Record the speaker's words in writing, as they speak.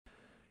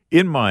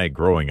In my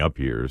growing up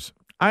years,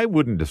 I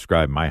wouldn't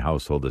describe my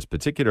household as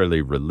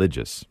particularly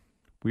religious.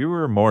 We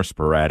were more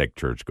sporadic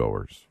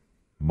churchgoers.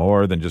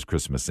 More than just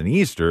Christmas and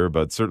Easter,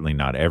 but certainly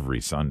not every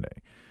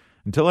Sunday.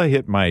 Until I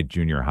hit my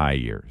junior high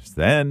years.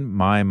 Then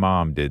my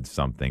mom did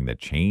something that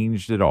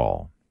changed it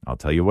all. I'll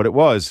tell you what it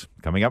was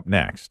coming up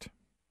next.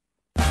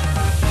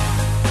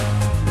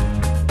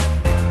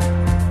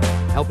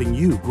 Helping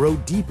you grow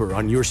deeper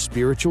on your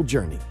spiritual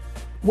journey.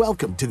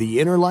 Welcome to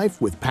The Inner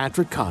Life with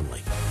Patrick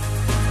Conley.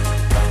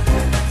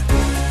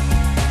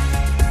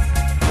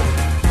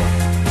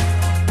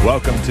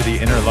 Welcome to The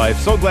Inner Life.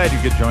 So glad you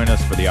could join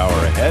us for the hour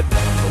ahead.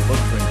 We'll look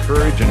to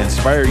encourage and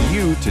inspire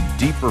you to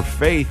deeper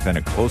faith and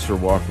a closer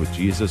walk with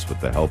Jesus with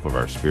the help of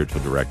our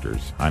spiritual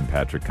directors. I'm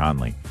Patrick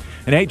Conley.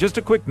 And hey, just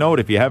a quick note,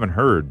 if you haven't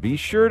heard, be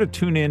sure to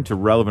tune in to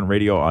Relevant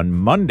Radio on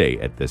Monday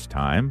at this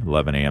time,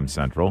 11 a.m.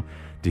 Central,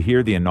 to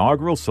hear the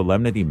inaugural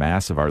Solemnity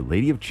Mass of Our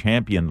Lady of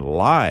Champion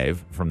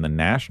live from the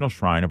National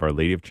Shrine of Our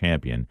Lady of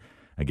Champion,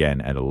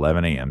 again at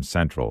 11 a.m.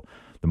 Central.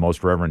 The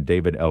Most Reverend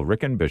David L.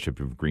 Ricken, Bishop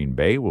of Green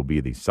Bay, will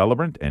be the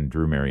celebrant, and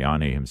Drew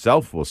Mariani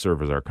himself will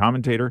serve as our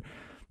commentator.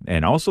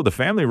 And also the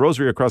Family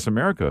Rosary Across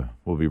America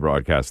will be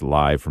broadcast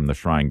live from the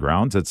Shrine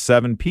grounds at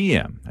 7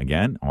 p.m.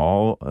 Again,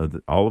 all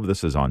of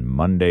this is on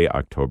Monday,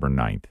 October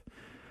 9th.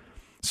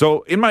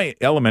 So in my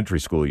elementary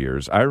school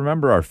years, I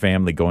remember our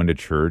family going to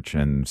church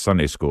and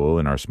Sunday school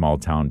in our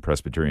small-town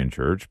Presbyterian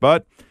church,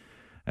 but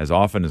as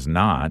often as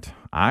not,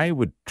 I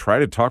would try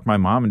to talk my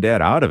mom and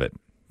dad out of it,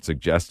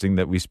 suggesting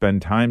that we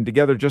spend time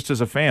together just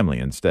as a family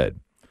instead.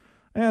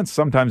 And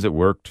sometimes it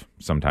worked,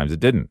 sometimes it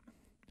didn't.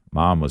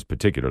 Mom was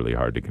particularly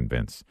hard to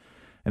convince.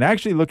 And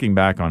actually looking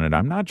back on it,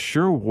 I'm not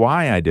sure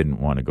why I didn't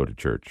want to go to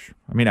church.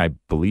 I mean, I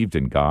believed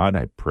in God.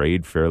 I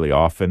prayed fairly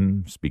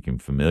often, speaking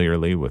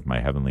familiarly with my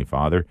Heavenly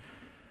Father.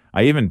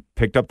 I even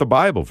picked up the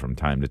Bible from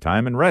time to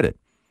time and read it.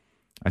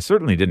 I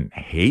certainly didn't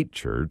hate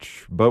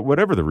church, but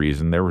whatever the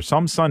reason, there were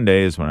some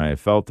Sundays when I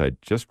felt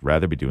I'd just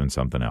rather be doing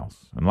something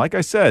else. And like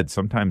I said,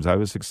 sometimes I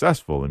was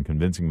successful in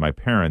convincing my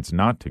parents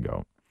not to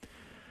go.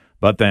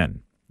 But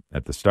then,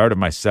 at the start of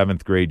my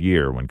 7th grade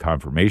year, when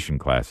confirmation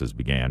classes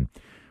began,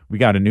 we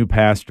got a new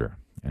pastor,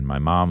 and my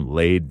mom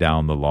laid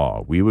down the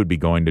law. We would be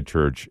going to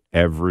church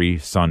every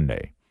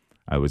Sunday.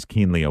 I was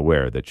keenly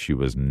aware that she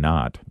was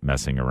not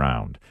messing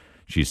around.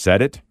 She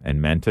said it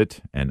and meant it,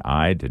 and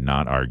I did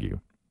not argue.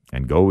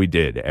 And go we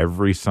did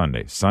every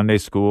Sunday, Sunday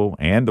school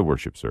and the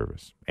worship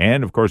service.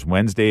 And, of course,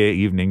 Wednesday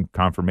evening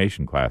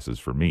confirmation classes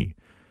for me.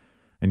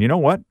 And you know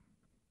what?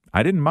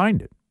 I didn't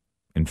mind it.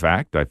 In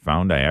fact, I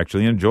found I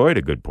actually enjoyed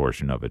a good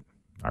portion of it.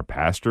 Our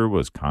pastor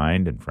was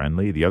kind and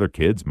friendly. The other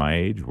kids my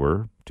age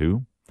were,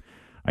 too.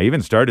 I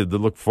even started to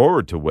look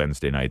forward to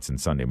Wednesday nights and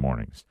Sunday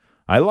mornings.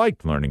 I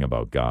liked learning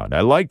about God.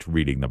 I liked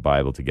reading the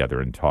Bible together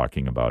and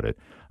talking about it.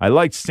 I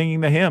liked singing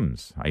the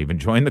hymns. I even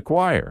joined the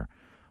choir.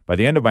 By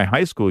the end of my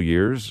high school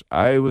years,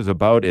 I was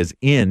about as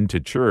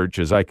into church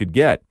as I could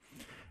get,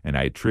 and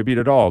I attribute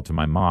it all to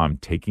my mom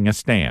taking a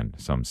stand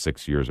some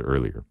 6 years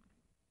earlier.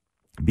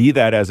 Be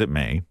that as it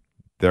may,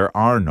 there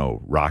are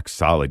no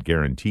rock-solid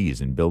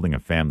guarantees in building a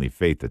family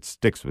faith that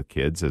sticks with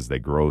kids as they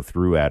grow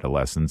through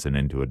adolescence and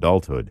into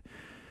adulthood.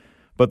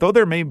 But though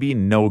there may be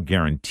no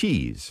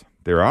guarantees,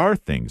 there are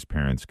things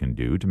parents can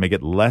do to make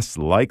it less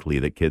likely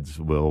that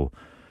kids will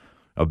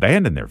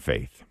abandon their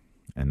faith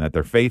and that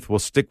their faith will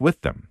stick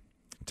with them.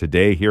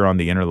 Today, here on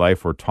The Inner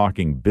Life, we're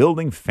talking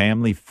building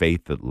family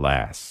faith that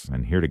lasts.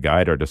 And here to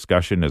guide our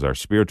discussion is our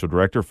spiritual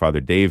director, Father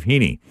Dave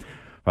Heaney.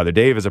 Father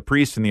Dave is a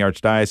priest in the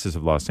Archdiocese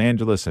of Los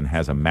Angeles and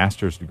has a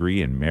master's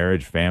degree in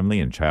marriage, family,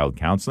 and child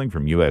counseling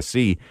from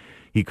USC.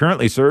 He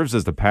currently serves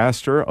as the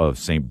pastor of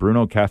St.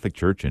 Bruno Catholic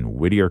Church in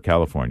Whittier,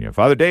 California.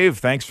 Father Dave,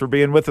 thanks for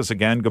being with us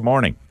again. Good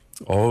morning.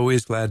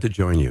 Always glad to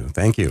join you.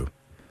 Thank you.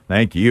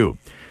 Thank you.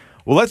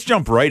 Well, let's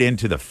jump right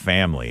into the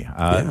family.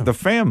 The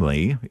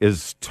family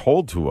is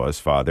told to us,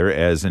 Father,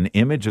 as an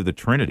image of the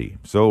Trinity.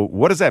 So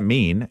what does that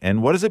mean,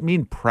 and what does it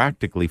mean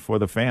practically for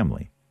the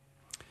family?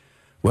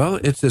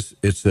 Well, it's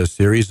a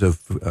series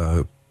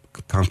of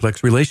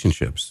complex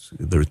relationships.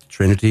 The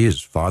Trinity is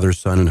Father,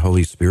 Son, and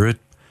Holy Spirit.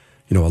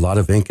 You know, a lot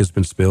of ink has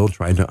been spilled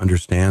trying to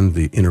understand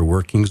the inner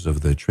workings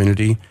of the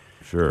Trinity.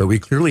 Sure. But we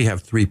clearly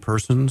have three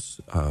persons,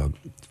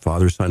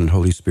 Father, Son, and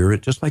Holy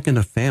Spirit. Just like in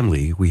a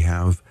family, we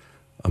have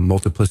a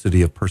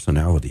multiplicity of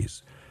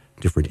personalities,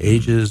 different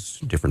ages,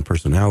 different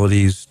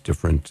personalities,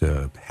 different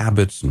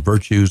habits and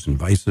virtues and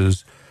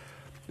vices.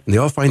 And they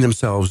all find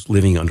themselves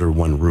living under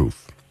one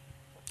roof.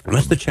 And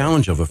that's the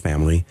challenge of a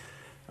family,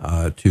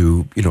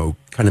 to,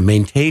 kind of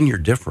maintain your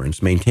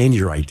difference, maintain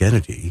your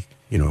identity,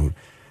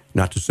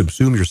 not to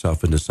subsume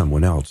yourself into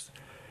someone else,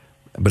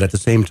 but at the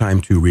same time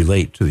to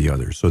relate to the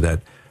other so that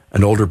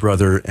an older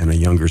brother and a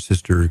younger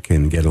sister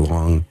can get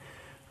along.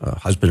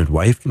 Husband and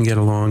wife can get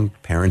along,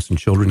 parents and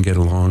children get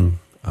along,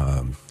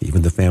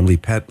 even the family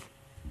pet.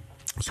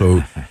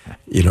 So,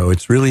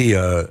 it's really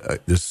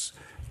this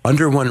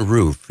under one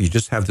roof, you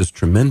just have this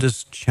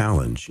tremendous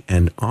challenge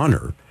and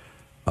honor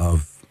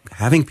of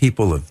having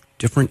people of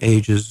different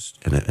ages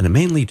and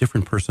mainly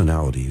different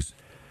personalities,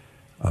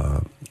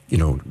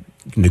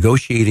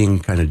 negotiating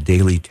kind of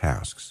daily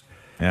tasks.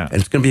 Yeah.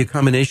 And it's going to be a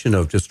combination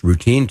of just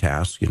routine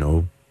tasks,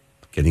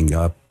 getting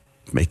up,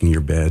 making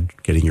your bed,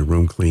 getting your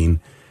room clean,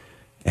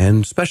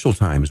 and special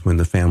times when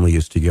the family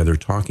is together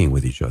talking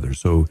with each other.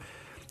 So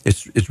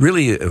it's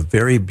really a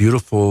very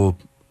beautiful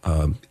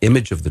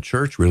image of the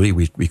church, really.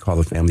 We call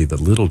the family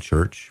the little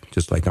church,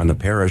 just like on the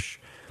parish.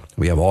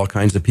 We have all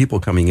kinds of people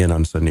coming in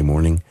on Sunday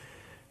morning.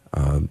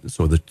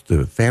 So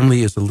the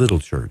family is a little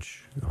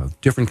church,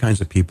 different kinds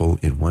of people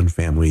in one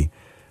family,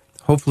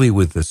 hopefully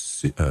with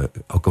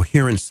a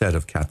coherent set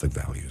of Catholic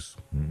values.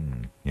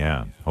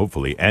 Yeah,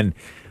 hopefully. And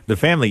the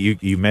family,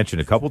 you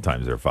mentioned a couple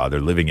times there, Father,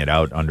 living it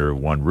out under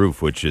one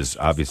roof, which is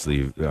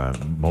obviously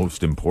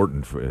most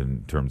important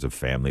in terms of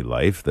family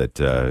life, that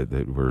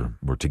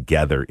we're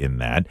together in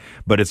that.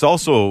 But it's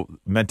also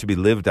meant to be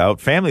lived out,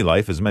 family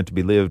life is meant to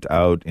be lived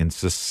out in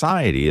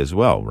society as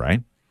well,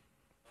 right?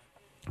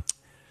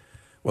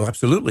 Well,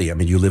 absolutely. I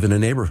mean, you live in a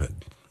neighborhood.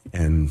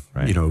 And,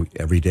 right.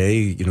 Every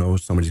day,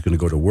 somebody's going to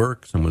go to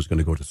work, someone's going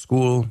to go to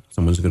school,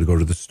 someone's going to go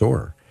to the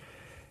store.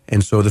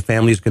 And so the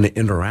family is going to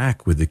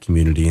interact with the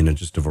community in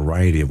just a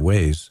variety of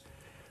ways.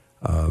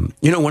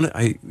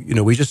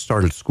 We just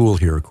started school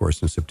here, of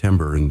course, in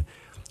September. And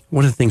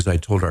one of the things I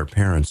told our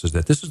parents is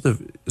that this is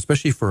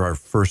especially for our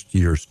first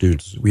year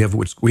students, we have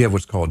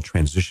what's called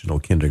transitional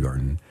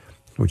kindergarten,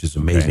 which is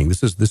amazing.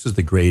 Okay. This is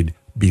the grade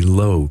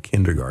below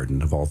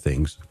kindergarten of all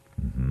things.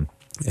 Mm-hmm.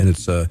 And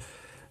it's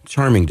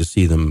charming to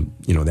see them,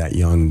 that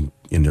young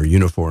in their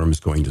uniforms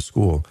going to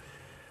school.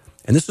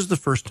 And this is the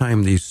first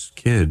time these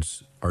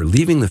kids are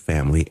leaving the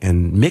family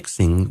and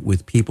mixing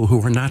with people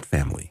who are not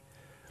family,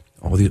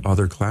 all the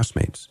other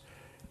classmates.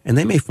 And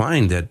they may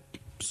find that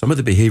some of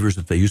the behaviors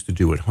that they used to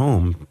do at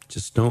home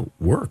just don't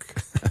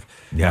work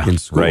in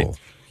school. Right.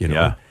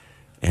 Yeah.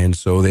 And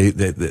so they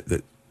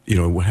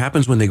what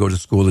happens when they go to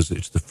school is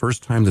it's the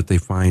first time that they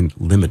find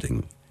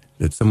limiting,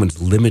 that someone's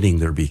limiting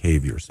their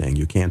behavior, saying,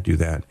 you can't do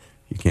that,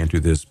 you can't do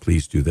this,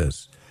 please do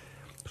this.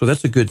 So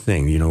that's a good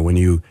thing.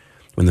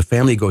 When the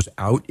family goes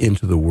out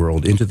into the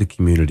world, into the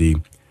community,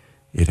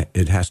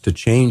 it has to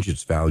change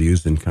its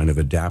values and kind of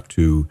adapt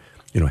to,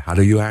 how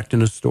do you act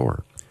in a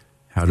store?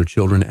 How do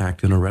children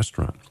act in a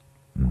restaurant?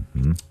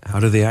 Mm-hmm. How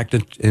do they act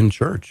in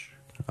church?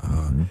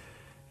 Mm-hmm.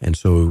 And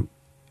so,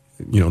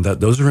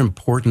 those are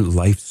important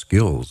life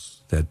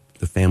skills that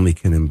the family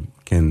can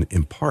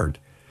impart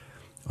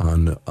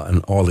on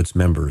all its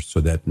members,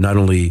 so that not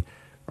only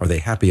are they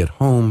happy at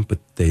home, but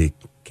they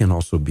can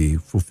also be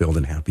fulfilled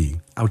and happy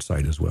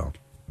outside as well.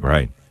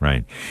 Right.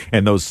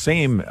 And those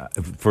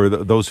for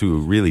those who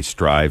really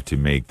strive to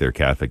make their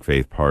Catholic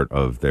faith part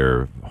of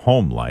their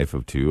home life,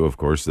 of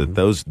course, that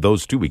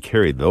those two, we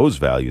carry those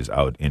values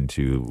out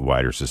into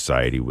wider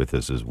society with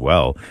us as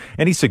well.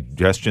 Any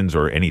suggestions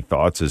or any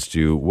thoughts as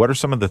to what are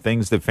some of the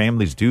things that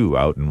families do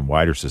out in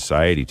wider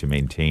society to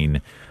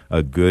maintain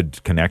a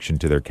good connection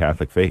to their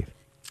Catholic faith?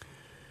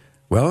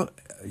 Well,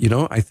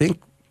 I think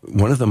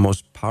one of the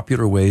most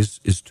popular ways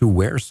is to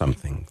wear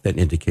something that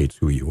indicates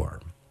who you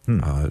are.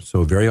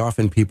 So very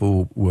often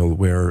people will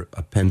wear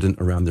a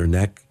pendant around their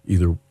neck,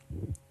 either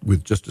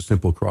with just a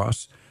simple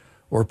cross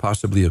or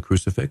possibly a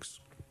crucifix.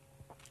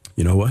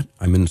 You know what?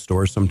 I'm in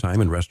stores sometime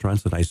in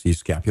restaurants and I see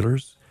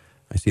scapulars.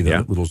 I see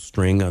that little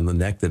string on the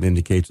neck that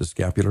indicates a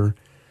scapular.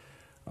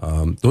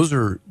 Those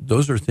are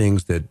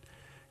things that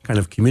kind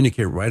of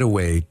communicate right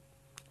away,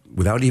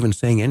 without even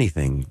saying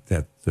anything,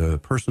 that the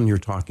person you're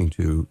talking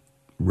to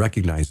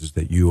recognizes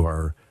that you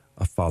are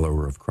a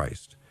follower of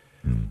Christ.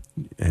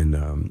 And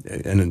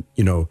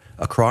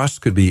a cross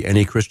could be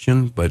any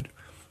Christian, but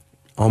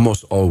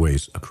almost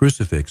always, a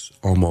crucifix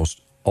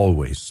almost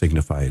always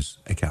signifies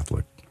a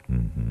Catholic.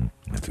 Mm-hmm.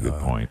 That's a good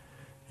point.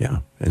 Yeah,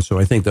 and so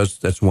I think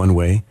that's one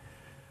way.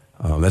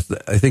 I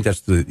think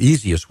that's the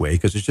easiest way,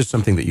 because it's just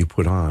something that you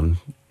put on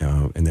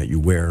and that you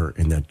wear,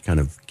 and that kind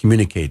of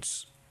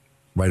communicates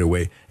right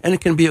away. And it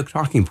can be a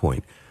talking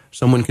point.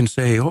 Someone can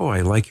say, "Oh,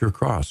 I like your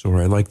cross,"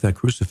 or "I like that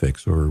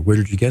crucifix," or "Where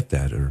did you get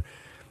that?" or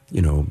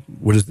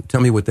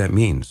tell me what that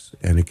means.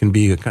 And it can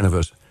be a kind of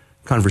a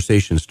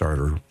conversation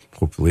starter,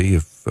 hopefully,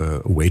 if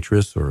a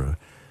waitress or a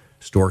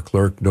store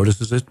clerk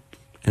notices it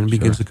and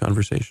begins a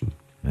conversation.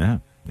 Yeah,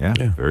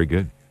 very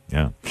good.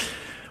 Yeah.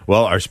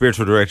 Well, our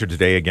spiritual director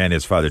today, again,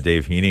 is Father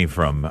Dave Heaney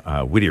from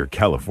Whittier,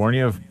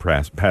 California,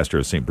 pastor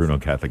of St. Bruno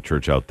Catholic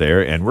Church out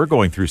there. And we're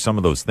going through some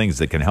of those things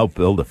that can help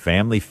build a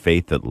family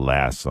faith that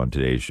lasts on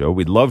today's show.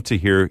 We'd love to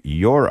hear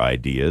your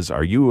ideas.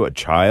 Are you a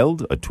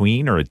child, a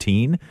tween, or a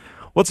teen?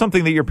 What's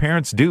something that your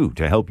parents do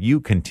to help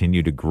you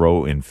continue to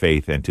grow in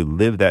faith and to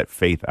live that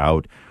faith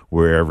out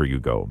wherever you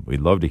go?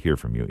 We'd love to hear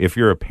from you. If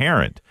you're a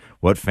parent,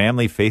 what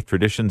family faith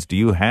traditions do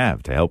you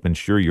have to help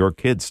ensure your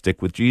kids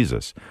stick with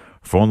Jesus?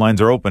 Phone lines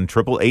are open,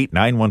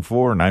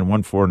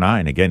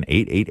 888-914-9149. Again,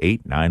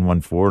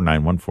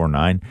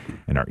 888-914-9149.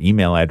 And our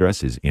email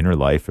address is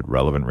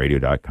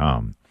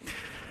innerlife@relevantradio.com.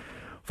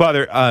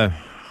 Father,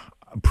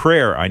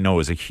 prayer, I know,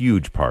 is a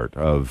huge part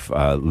of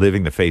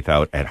living the faith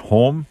out at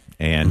home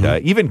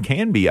and even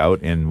can be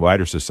out in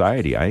wider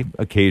society. I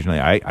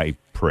occasionally, I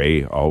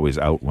pray always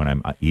out when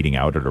I'm eating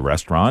out at a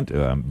restaurant,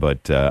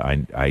 but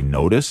I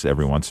notice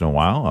every once in a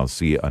while I'll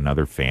see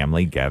another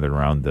family gathered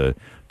around the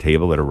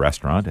table at a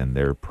restaurant, and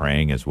they're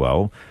praying as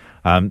well.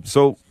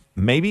 So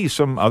maybe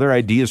some other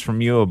ideas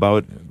from you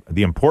about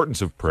the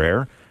importance of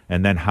prayer,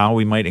 and then how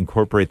we might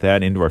incorporate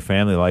that into our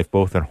family life,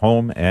 both at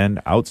home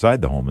and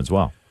outside the home as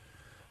well.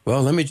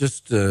 Well, let me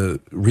just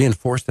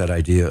reinforce that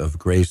idea of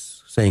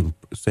grace,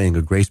 saying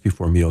a grace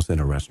before meals in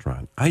a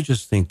restaurant. I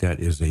just think that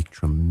is a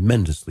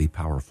tremendously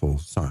powerful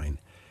sign.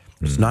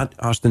 It's not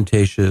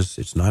ostentatious.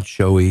 It's not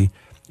showy.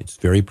 It's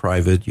very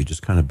private. You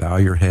just kind of bow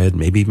your head.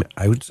 Maybe,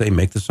 I would say,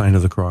 make the sign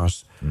of the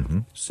cross.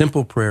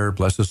 Simple prayer,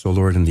 bless us, O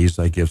Lord, and these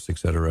thy gifts,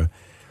 etc.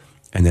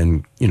 And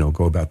then,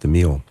 go about the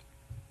meal.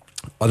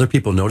 Other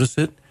people notice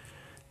it,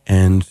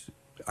 and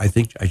I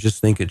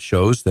just think it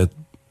shows that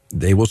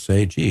they will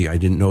say, gee, I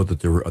didn't know that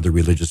there were other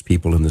religious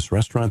people in this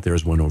restaurant.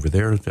 There's one over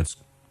there.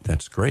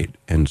 That's great.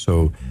 And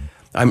so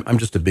I'm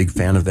just a big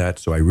fan of that.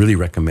 So I really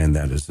recommend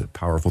that as a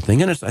powerful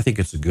thing. And I think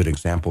it's a good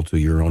example to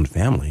your own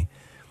family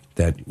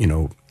that,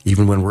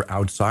 even when we're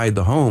outside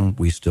the home,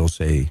 we still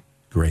say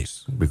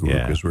grace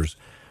because we're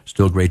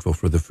still grateful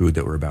for the food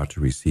that we're about to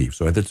receive.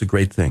 So that's a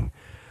great thing.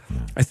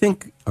 I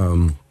think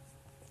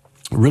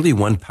really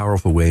one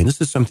powerful way, and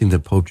this is something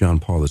that Pope John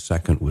Paul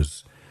II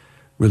was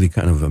really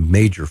kind of a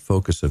major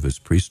focus of his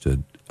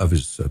priesthood, of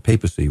his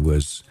papacy,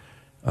 was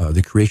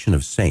the creation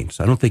of saints.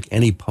 I don't think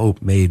any pope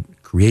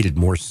created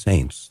more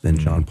saints than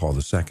John Paul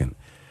II.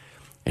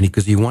 And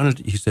because he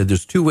said,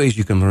 there's two ways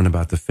you can learn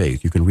about the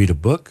faith. You can read a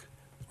book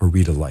or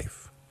read a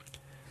life.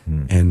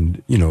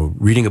 And,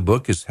 reading a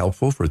book is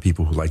helpful for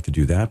people who like to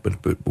do that,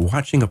 but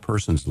watching a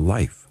person's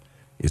life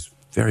is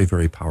very,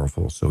 very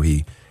powerful. So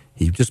he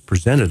just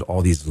presented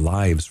all these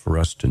lives for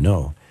us to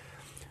know.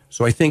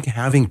 So I think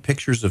having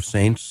pictures of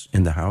saints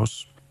in the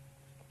house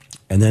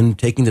and then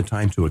taking the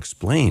time to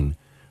explain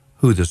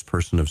who this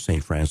person of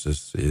St.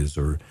 Francis is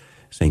or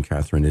St.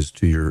 Catherine is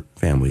to your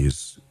family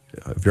is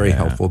very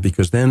helpful,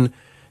 because then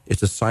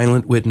it's a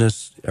silent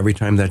witness. Every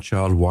time that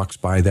child walks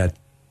by that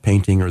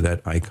painting or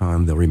that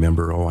icon, they'll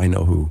remember, I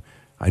know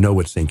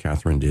what St.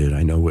 Catherine did.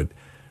 I know what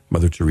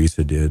Mother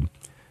Teresa did.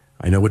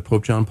 I know what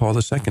Pope John Paul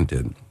II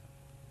did.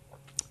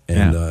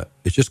 And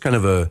it's just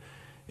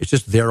it's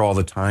just there all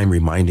the time,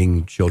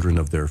 reminding children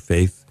of their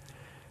faith.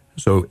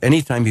 So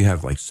anytime you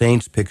have like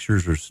saints,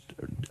 pictures, or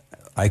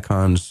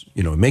icons,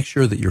 make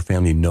sure that your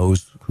family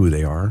knows who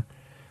they are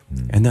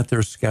and that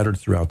they're scattered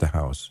throughout the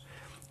house.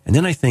 And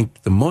then I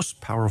think the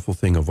most powerful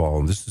thing of all,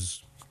 and this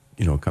is,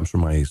 comes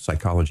from my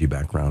psychology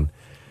background,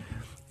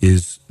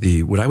 is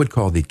what I would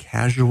call the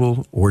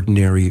casual,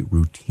 ordinary,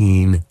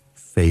 routine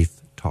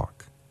faith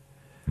talk.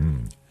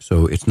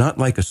 So it's not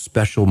like a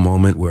special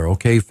moment where,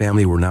 okay,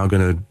 family, we're now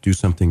going to do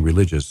something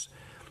religious.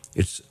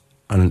 It's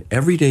on an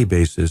everyday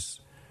basis.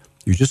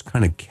 You just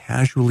kind of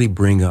casually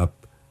bring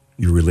up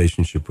your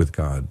relationship with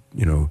God.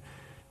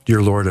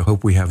 Dear Lord, I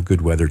hope we have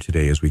good weather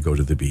today as we go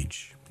to the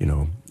beach.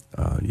 You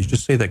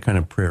just say that kind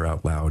of prayer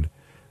out loud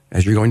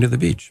as you're going to the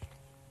beach.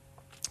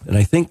 And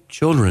I think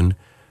children,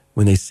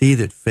 when they see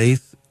that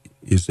faith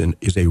is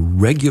a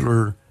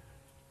regular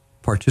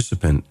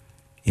participant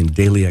in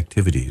daily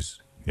activities,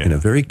 in a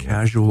very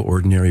casual,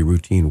 ordinary,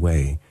 routine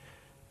way,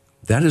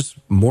 that is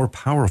more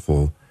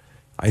powerful,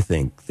 I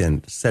think,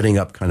 than setting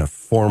up kind of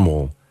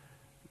formal,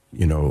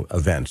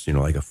 events,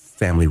 like a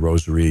family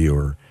rosary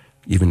or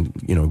even,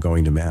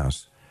 going to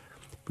Mass.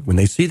 But when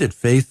they see that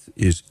faith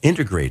is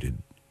integrated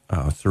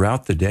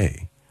throughout the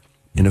day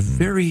in a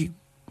very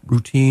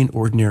routine,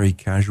 ordinary,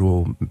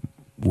 casual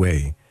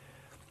way,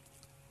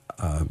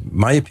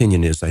 my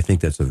opinion is I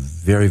think that's a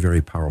very,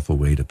 very powerful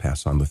way to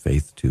pass on the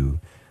faith to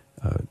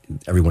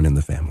everyone in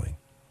the family.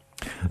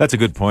 That's a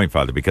good point,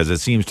 Father, because it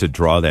seems to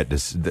draw that,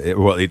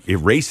 it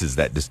erases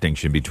that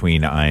distinction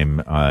between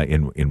I'm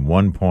in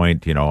one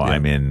point,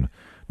 I'm in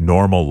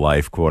normal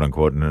life, quote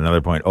unquote, and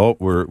another point,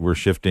 we're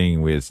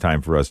shifting. It's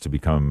time for us to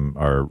become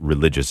our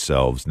religious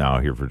selves now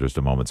here for just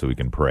a moment so we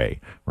can pray,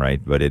 right?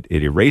 But it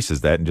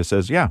erases that and just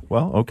says,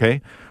 okay,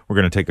 we're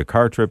going to take a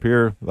car trip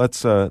here. Let's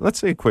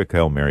say a quick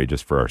Hail Mary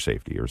just for our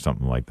safety or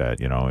something like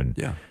that,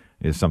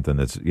 is something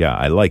that's,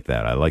 I like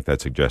that. I like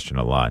that suggestion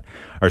a lot.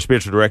 Our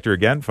spiritual director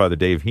again, Father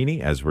Dave Heaney,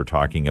 as we're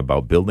talking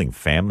about building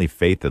family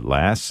faith that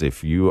lasts.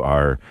 If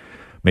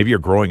maybe you're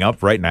growing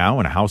up right now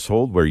in a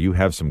household where you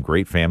have some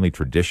great family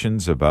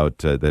traditions about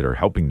that are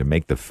helping to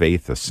make the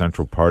faith a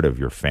central part of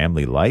your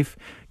family life,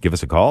 give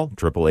us a call,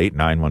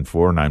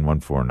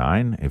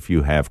 888-914-9149. If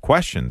you have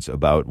questions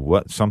about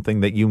something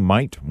that you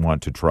might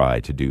want to try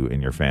to do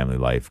in your family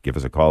life, give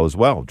us a call as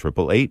well,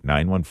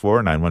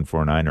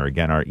 888-914-9149, or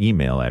again, our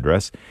email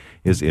address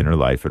is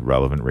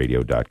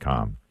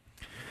innerlife@relevantradio.com.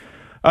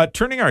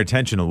 Turning our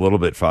attention a little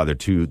bit, Father,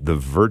 to the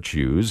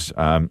virtues,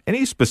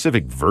 any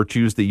specific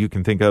virtues that you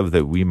can think of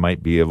that we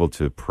might be able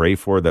to pray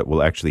for that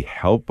will actually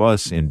help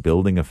us in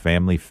building a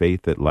family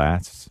faith that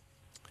lasts?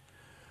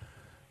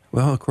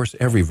 Well, of course,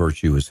 every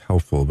virtue is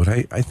helpful, but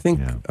I think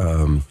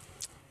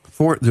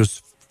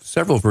there's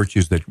several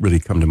virtues that really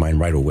come to mind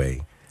right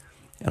away.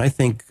 And I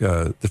think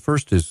the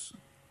first is,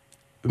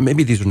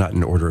 maybe these are not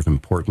in order of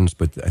importance,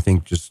 but I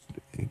think just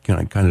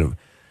kind of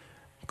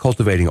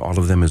cultivating all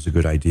of them is a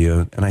good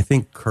idea. And I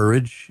think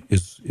courage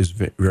is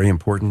very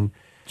important.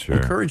 Sure.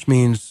 And courage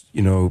means,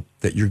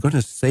 that you're going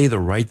to say the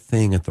right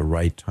thing at the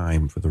right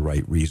time for the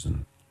right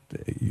reason.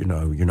 You're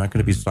not going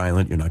to be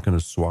silent. You're not going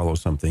to swallow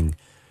something.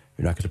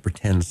 You're not going to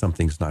pretend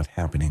something's not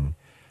happening.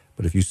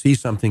 But if you see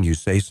something, you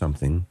say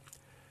something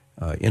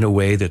in a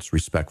way that's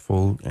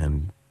respectful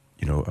and,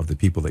 of the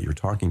people that you're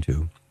talking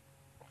to.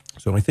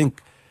 So I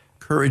think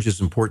courage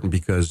is important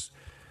because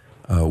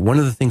one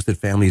of the things that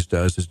families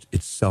does is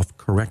it's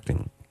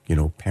self-correcting.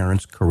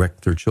 Parents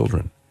correct their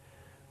children.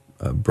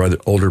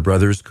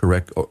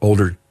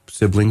 Older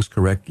siblings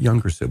correct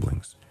younger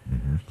siblings.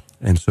 Mm-hmm.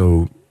 And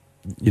so,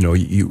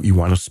 you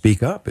want to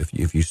speak up.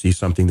 If you see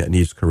something that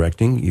needs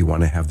correcting, you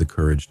want to have the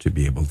courage to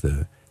be able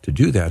to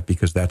do that,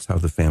 because that's how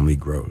the family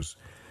grows.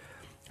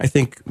 I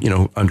think,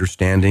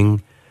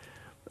 understanding,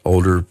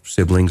 older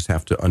siblings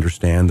have to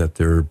understand that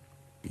their,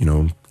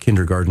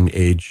 kindergarten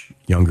age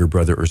younger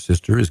brother or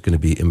sister is going to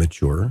be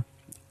immature.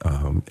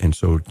 And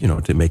so,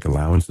 to make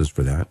allowances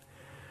for that.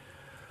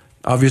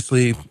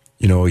 Obviously,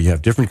 you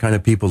have different kind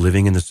of people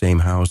living in the same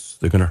house.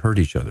 They're going to hurt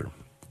each other.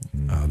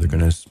 They're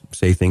going to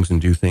say things and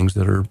do things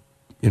that are,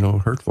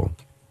 hurtful.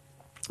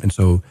 And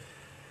so,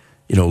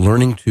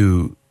 learning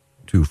to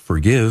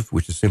forgive,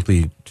 which is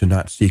simply to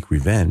not seek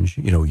revenge.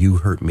 You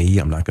hurt me,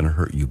 I'm not going to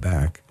hurt you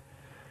back.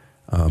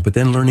 But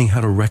then learning how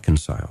to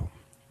reconcile,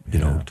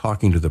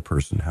 talking to the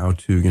person, how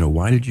to,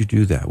 why did you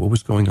do that? What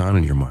was going on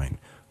in your mind?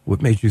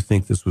 What made you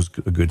think this was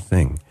a good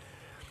thing?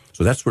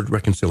 So that's what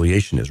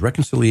reconciliation is.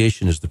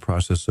 Reconciliation is the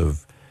process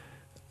of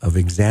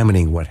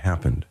examining what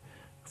happened.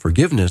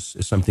 Forgiveness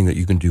is something that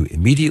you can do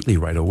immediately,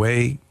 right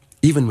away.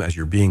 Even as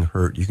you're being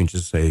hurt, you can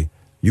just say,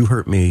 you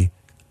hurt me,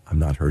 I'm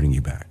not hurting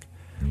you back.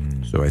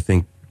 So I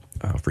think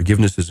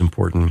forgiveness is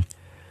important.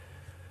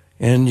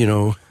 And,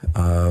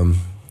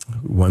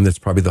 one that's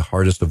probably the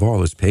hardest of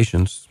all is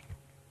patience.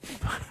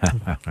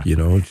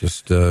 That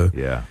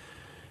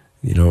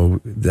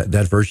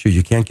virtue,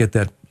 you can't get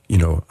that,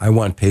 I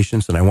want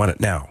patience and I want it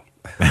now.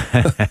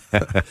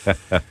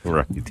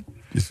 Right.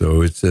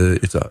 So it's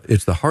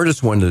the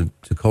hardest one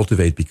to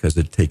cultivate because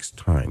it takes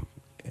time.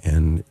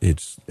 And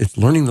it's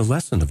learning the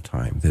lesson of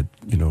time that,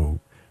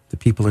 the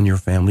people in your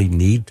family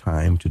need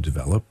time to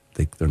develop.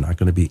 They're not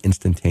going to be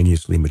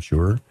instantaneously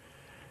mature,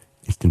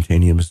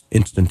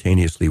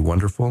 instantaneously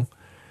wonderful.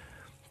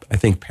 I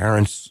think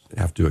parents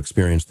have to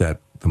experience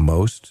that the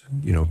most,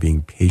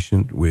 being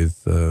patient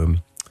with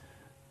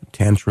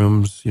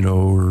tantrums,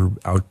 or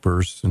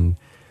outbursts and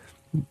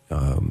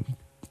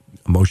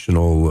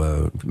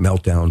emotional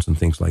meltdowns and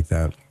things like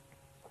that.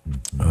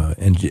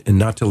 And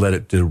not to let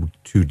it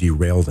to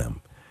derail them.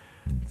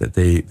 That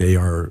they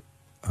are...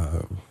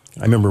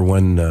 I remember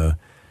one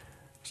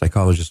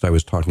psychologist I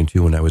was talking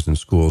to when I was in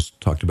schools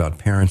talked about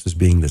parents as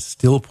being the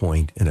still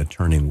point in a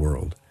turning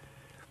world.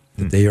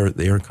 That they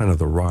are kind of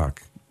the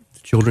rock.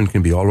 Children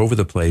can be all over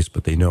the place,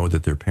 but they know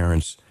that their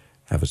parents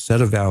have a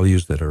set of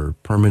values that are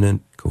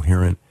permanent,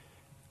 coherent,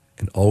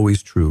 and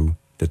always true,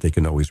 that they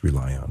can always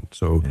rely on.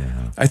 So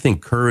I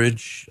think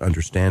courage,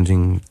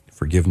 understanding,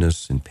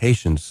 forgiveness, and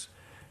patience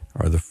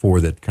are the four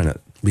that kind of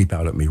leap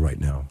out at me right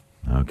now.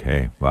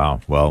 Okay. Wow.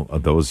 Well,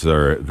 those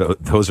are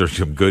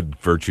some good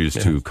virtues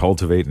to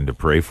cultivate and to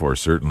pray for.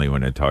 Certainly,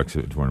 when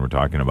we're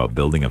talking about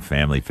building a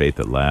family faith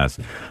that lasts.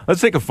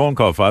 Let's take a phone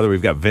call, Father.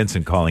 We've got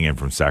Vincent calling in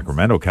from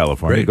Sacramento,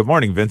 California. Great. Good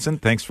morning,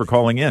 Vincent. Thanks for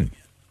calling in.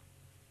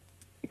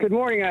 Good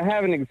morning. I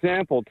have an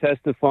example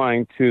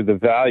testifying to the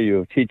value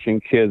of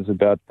teaching kids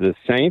about the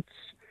saints.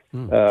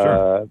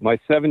 Sure. My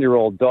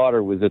 7-year-old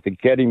daughter was at the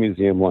Getty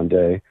Museum one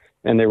day,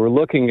 and they were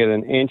looking at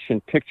an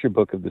ancient picture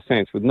book of the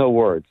saints with no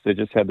words. They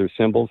just had their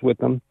symbols with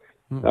them.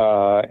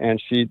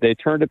 And they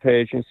turned a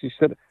page, and she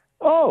said,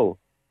 "Oh,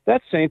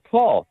 that's St.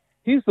 Paul.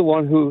 He's the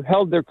one who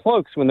held their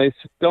cloaks when they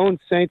stoned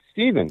St.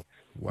 Stephen."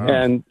 Wow.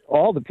 And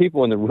all the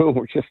people in the room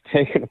were just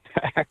taken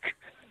aback,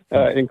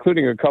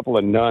 including a couple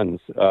of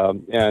nuns.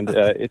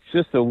 It's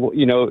just,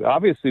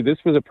 obviously this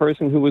was a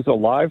person who was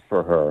alive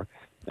for her.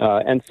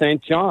 And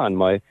St. John,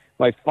 my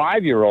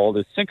 5-year-old,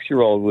 a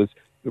 6-year-old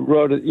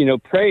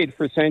prayed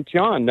for St.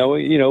 John,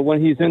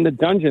 when he's in the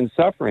dungeon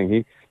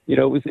suffering, it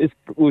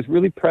was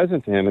really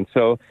present to him. And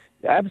so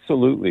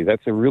absolutely,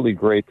 that's a really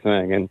great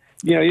thing. And,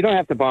 you don't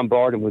have to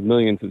bombard him with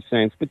millions of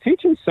saints, but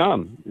teach him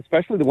some,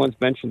 especially the ones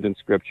mentioned in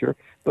Scripture,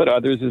 but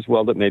others as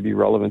well that may be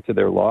relevant to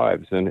their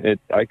lives. And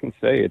I can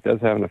say it does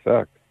have an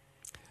effect.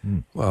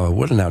 Well,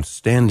 what an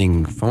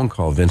outstanding phone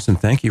call, Vincent.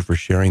 Thank you for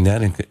sharing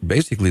that. And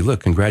basically,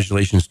 look,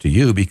 congratulations to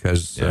you,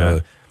 because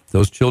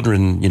those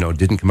children,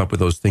 didn't come up with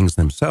those things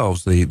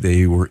themselves.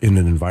 They were in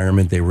an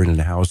environment, they were in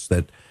a house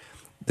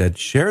that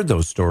shared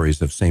those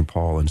stories of St.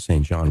 Paul and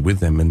St. John with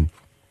them. And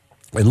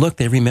look,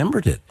 they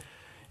remembered it.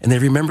 And they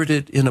remembered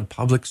it in a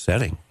public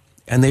setting.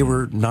 And they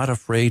were not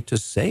afraid to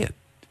say it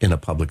in a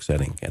public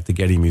setting at the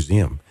Getty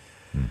Museum.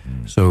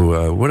 Mm-hmm.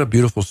 So what a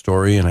beautiful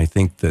story. And I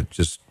think that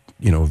just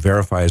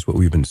verifies what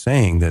we've been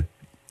saying,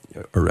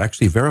 or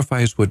actually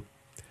verifies what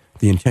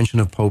the intention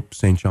of Pope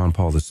St. John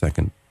Paul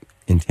II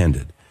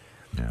intended,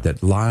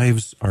 that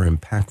lives are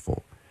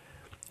impactful,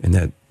 and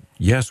that,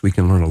 yes, we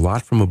can learn a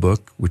lot from a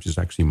book, which is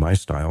actually my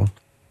style,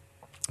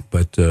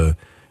 but to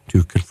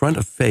confront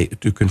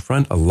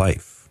a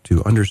life,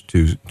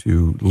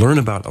 to learn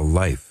about a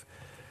life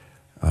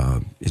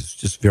is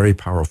just very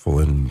powerful.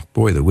 And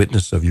boy, the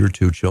witness of your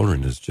two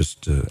children is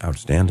just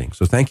outstanding.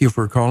 So thank you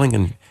for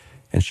calling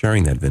and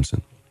sharing that,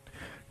 Vincent.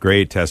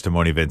 Great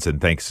testimony,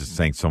 Vincent. Thanks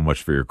so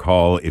much for your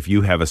call. If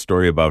you have a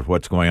story about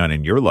what's going on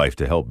in your life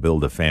to help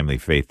build a family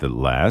faith that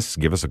lasts,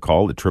 give us a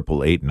call at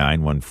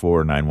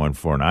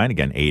 888-914-9149.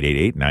 Again,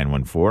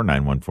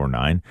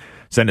 888-914-9149.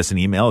 Send us an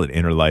email at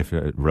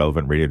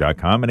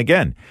innerlife@relevantradio.com. And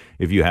again,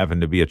 if you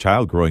happen to be a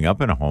child growing up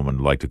in a home and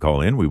would like to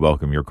call in, we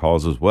welcome your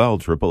calls as well.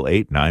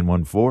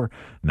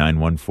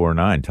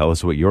 888-914-9149. Tell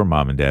us what your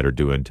mom and dad are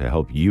doing to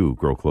help you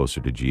grow closer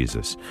to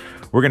Jesus.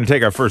 We're going to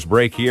take our first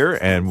break here,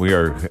 and we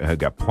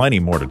got plenty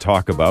more to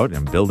talk about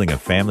and building a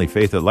family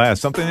faith that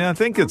lasts, something that I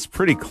think it's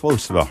pretty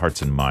close to the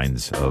hearts and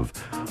minds of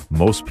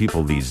most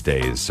people these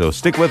days. So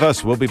stick with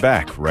us. We'll be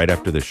back right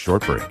after this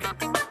short break.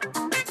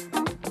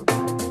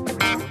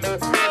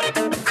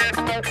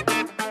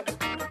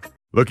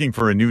 Looking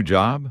for a new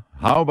job?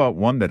 How about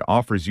one that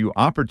offers you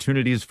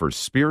opportunities for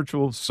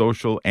spiritual,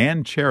 social,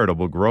 and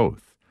charitable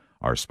growth?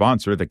 Our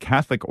sponsor, the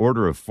Catholic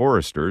Order of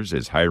Foresters,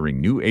 is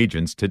hiring new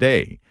agents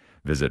today.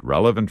 Visit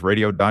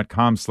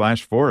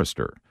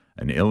relevantradio.com/forester,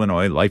 an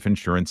Illinois life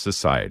insurance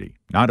society,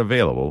 not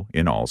available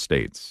in all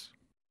states.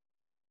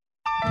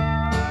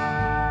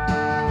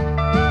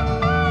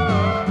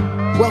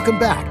 Welcome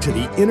back to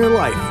The Inner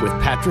Life with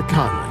Patrick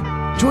Conley.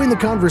 Join the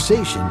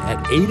conversation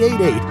at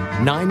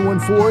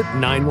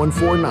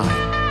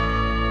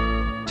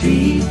 888-914-9149.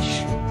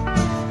 Teach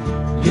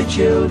your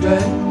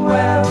children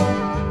well.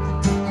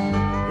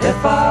 Their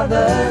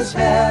father's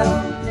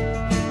help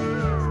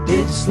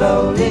did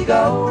slowly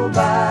go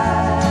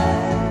by.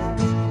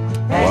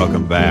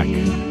 Welcome back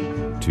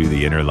to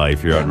The Inner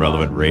Life here on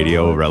Relevant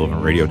Radio,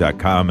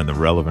 relevantradio.com, and the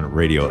Relevant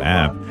Radio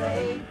app.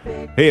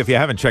 Hey, if you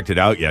haven't checked it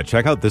out yet,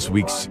 check out this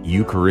week's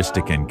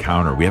Eucharistic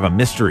Encounter. We have a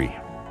mystery.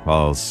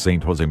 While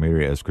St.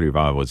 Josemaria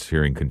Escrivá was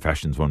hearing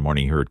confessions one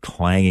morning, he heard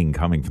clanging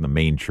coming from the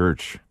main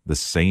church. The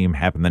same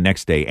happened the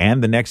next day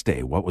and the next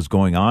day. What was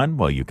going on?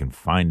 Well, you can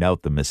find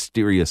out the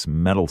mysterious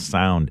metal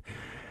sound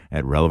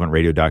at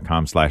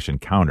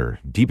relevantradio.com/encounter.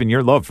 Deepen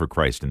your love for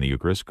Christ in the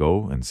Eucharist.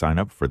 Go and sign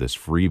up for this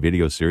free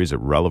video series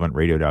at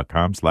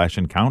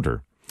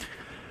relevantradio.com/encounter.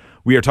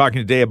 We are talking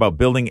today about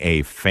building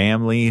a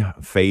family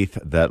faith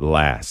that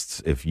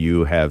lasts. If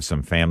you have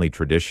some family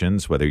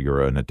traditions, whether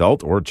you're an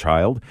adult or a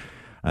child,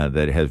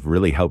 that have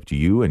really helped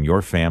you and your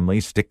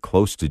family stick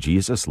close to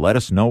Jesus, let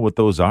us know what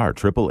those are.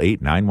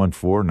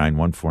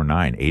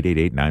 888-914-9149,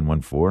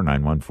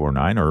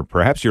 888-914-9149, or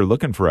perhaps you're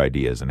looking for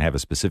ideas and have a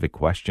specific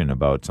question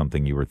about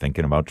something you were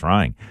thinking about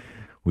trying.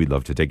 We'd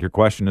love to take your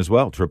question as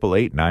well.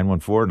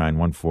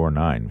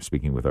 888-914-9149.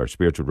 Speaking with our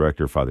spiritual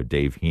director, Father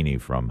Dave Heaney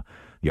from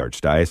the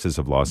Archdiocese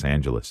of Los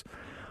Angeles.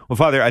 Well,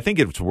 Father, I think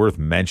it's worth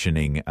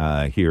mentioning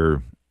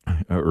here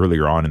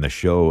earlier on in the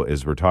show,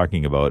 as we're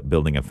talking about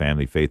building a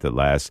family faith that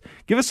lasts,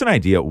 give us an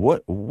idea,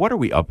 what are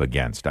we up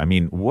against? I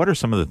mean, what are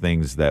some of the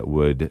things that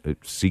would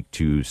seek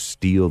to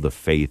steal the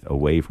faith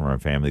away from our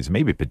families,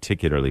 maybe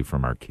particularly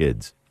from our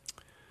kids?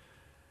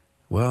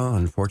 Well,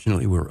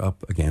 unfortunately, we're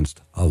up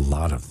against a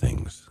lot of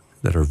things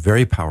that are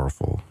very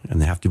powerful,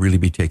 and they have to really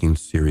be taken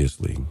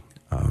seriously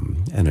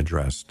and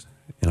addressed.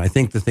 And I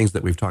think the things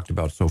that we've talked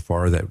about so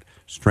far that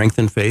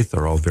strengthen faith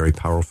are all very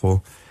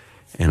powerful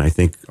and I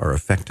think are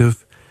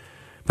effective.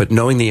 But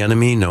knowing the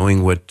enemy,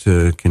 knowing what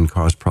can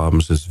cause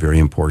problems is very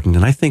important.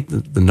 And I think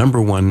the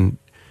number one,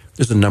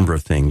 there's a number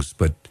of things,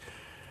 but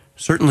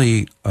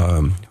certainly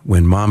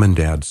when mom and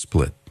dad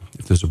split,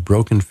 if there's a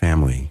broken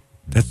family,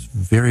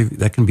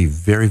 that can be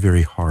very,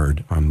 very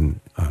hard on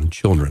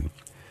children.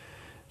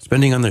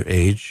 Depending on their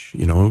age,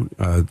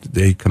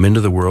 they come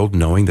into the world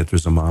knowing that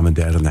there's a mom and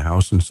dad in the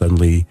house, and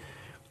suddenly,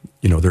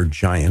 they're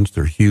giants,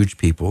 they're huge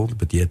people,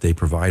 but yet they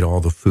provide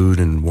all the food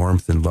and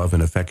warmth and love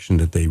and affection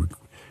that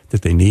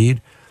they need.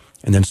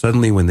 And then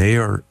suddenly when they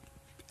are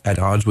at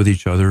odds with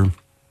each other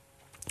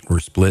or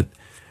split,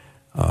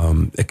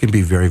 it can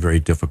be very, very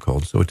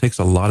difficult. So it takes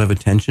a lot of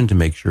attention to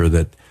make sure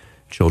that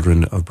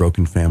children of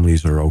broken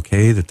families are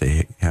okay, that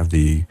they have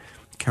the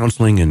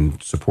counseling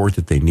and support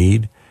that they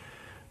need.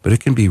 But it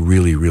can be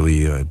really,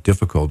 really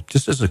difficult.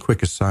 Just as a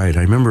quick aside,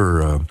 I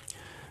remember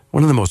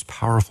one of the most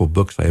powerful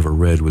books I ever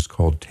read was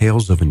called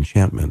Tales of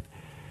Enchantment.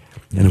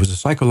 And it was a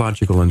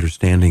psychological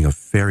understanding of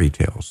fairy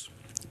tales.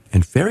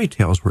 And fairy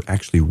tales were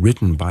actually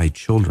written by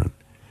children.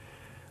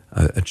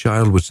 A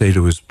child would say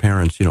to his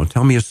parents,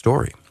 tell me a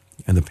story.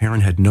 And the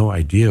parent had no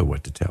idea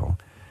what to tell.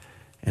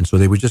 And so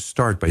they would just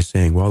start by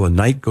saying, well, a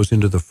knight goes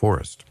into the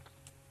forest.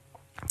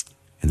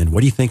 And then what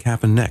do you think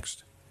happened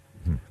next?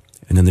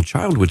 And then the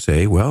child would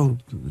say, well,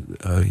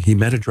 he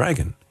met a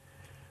dragon.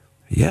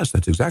 Yes,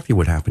 that's exactly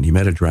what happened. He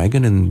met a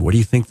dragon, and what do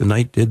you think the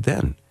knight did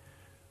then?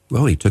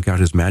 Well, he took out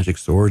his magic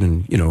sword,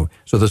 and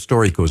so the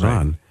story goes Right.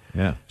 on.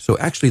 Yeah. So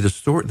actually,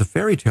 the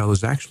fairy tale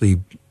is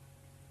actually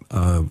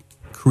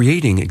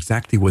creating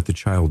exactly what the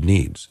child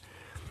needs.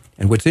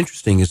 And what's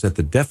interesting is that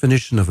the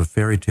definition of a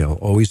fairy tale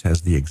always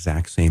has the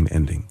exact same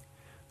ending,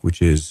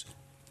 which is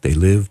they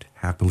lived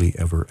happily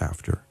ever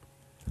after.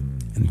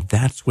 And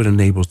that's what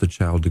enables the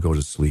child to go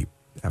to sleep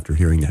after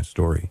hearing that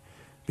story,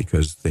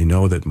 because they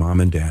know that mom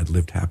and dad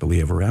lived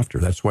happily ever after.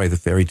 That's why the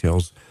fairy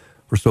tales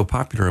were so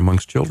popular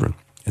amongst children.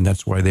 And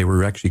that's why they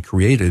were actually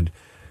created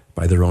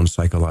by their own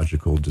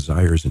psychological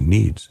desires and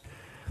needs.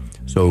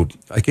 So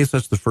I guess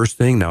that's the first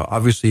thing. Now,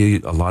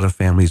 obviously, a lot of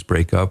families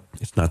break up.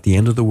 It's not the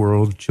end of the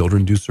world.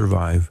 Children do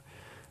survive,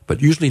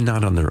 but usually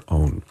not on their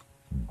own.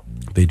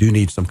 They do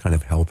need some kind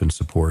of help and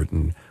support,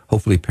 and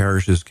hopefully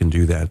parishes can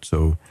do that.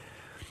 So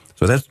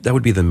that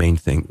would be the main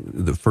thing.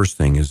 The first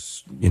thing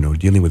is,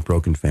 dealing with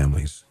broken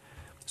families.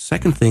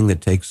 Second thing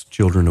that takes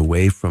children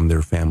away from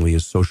their family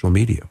is social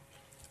media.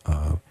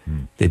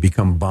 They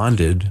become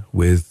bonded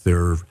with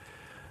their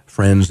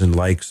friends and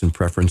likes and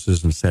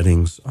preferences and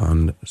settings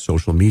on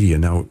social media.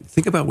 Now,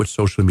 think about what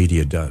social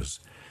media does.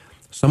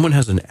 Someone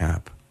has an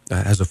app,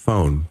 has a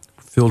phone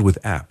filled with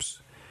apps.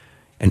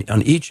 And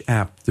on each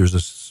app,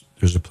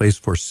 there's a place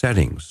for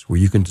settings where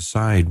you can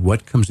decide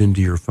what comes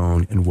into your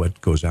phone and what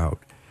goes out.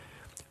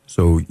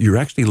 So you're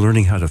actually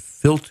learning how to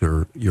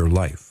filter your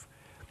life.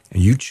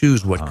 And you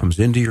choose what comes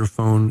into your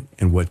phone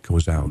and what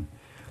goes out.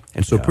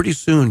 And so pretty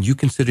soon you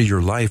consider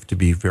your life to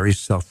be very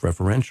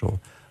self-referential.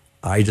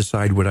 I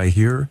decide what I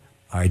hear.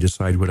 I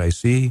decide what I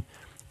see.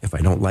 If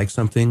I don't like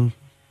something,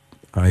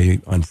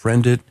 I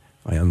unfriend it,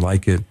 I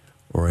unlike it,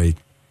 or I,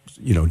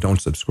 don't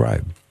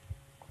subscribe.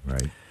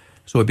 Right.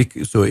 So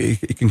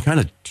it can kind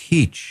of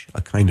teach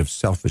a kind of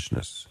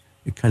selfishness.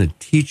 It kind of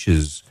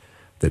teaches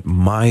that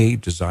my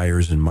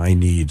desires and my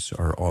needs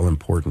are all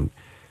important.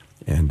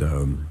 And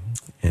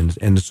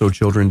so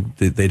children,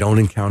 they don't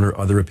encounter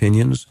other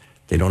opinions.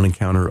 They don't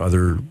encounter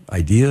other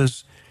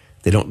ideas.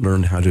 They don't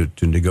learn how to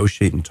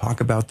negotiate and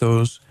talk about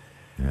those.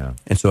 Yeah.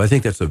 And so I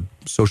think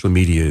social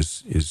media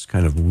is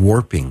kind of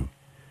warping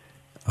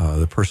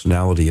the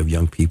personality of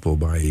young people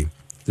by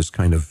this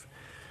kind of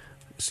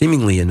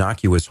seemingly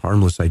innocuous,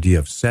 harmless idea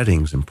of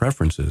settings and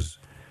preferences.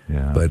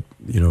 Yeah. But,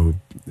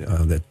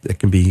 that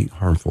can be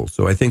harmful.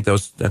 So I think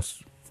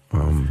that's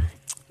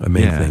a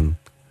main thing.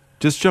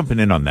 Just jumping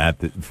in on that,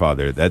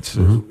 Father, that's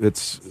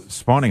it's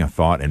spawning a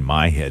thought in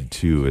my head,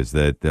 too, is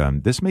that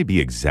this may be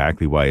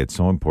exactly why it's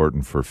so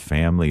important for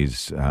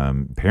families,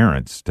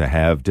 parents, to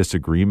have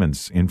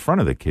disagreements in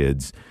front of the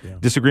kids,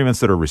 disagreements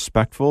that are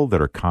respectful,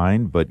 that are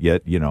kind, but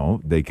yet,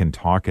 they can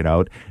talk it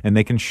out and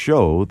they can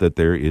show that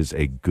there is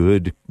a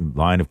good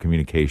line of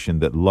communication,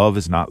 that love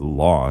is not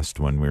lost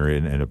when we're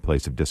in a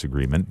place of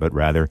disagreement, but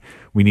rather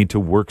we need to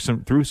work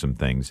through some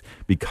things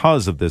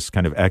because of this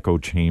kind of echo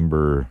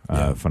chamber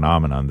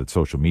phenomenon that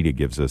social media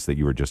gives us that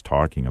you were just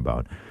talking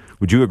about.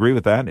 Would you agree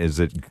with that? Is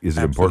it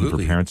important for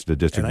parents to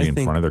disagree in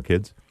front of their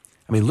kids?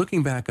 I mean,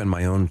 looking back on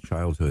my own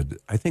childhood,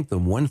 I think the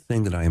one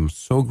thing that I am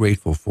so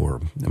grateful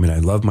for, I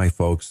love my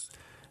folks,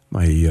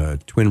 my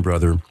twin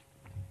brother,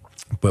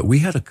 but we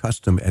had a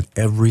custom at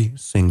every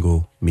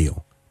single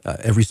meal,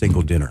 every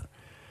single dinner,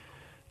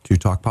 to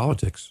talk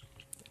politics.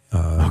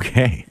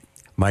 Okay.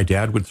 My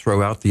dad would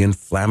throw out the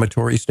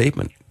inflammatory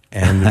statement,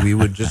 and we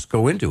would just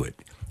go into it.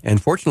 And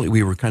fortunately,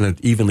 we were kind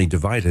of evenly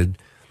divided,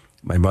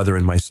 my mother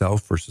and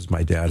myself versus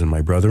my dad and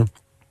my brother.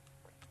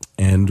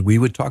 And we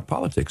would talk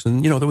politics.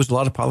 And, there was a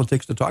lot of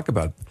politics to talk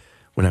about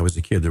when I was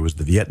a kid. There was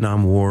the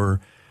Vietnam War,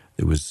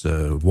 there was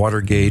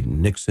Watergate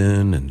and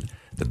Nixon, and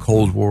the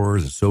Cold War,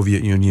 the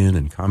Soviet Union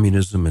and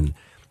communism, and,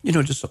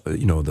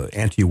 the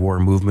anti-war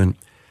movement.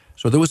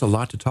 So there was a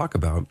lot to talk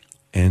about.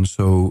 And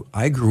so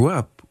I grew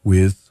up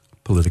with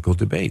political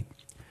debate,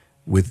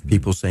 with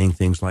people saying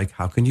things like,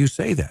 how can you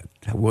say that?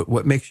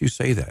 What makes you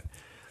say that?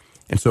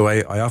 And so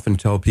I often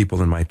tell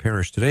people in my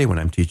parish today when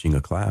I'm teaching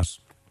a class,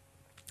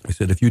 I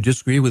said, if you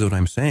disagree with what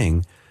I'm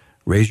saying,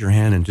 raise your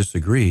hand and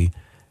disagree.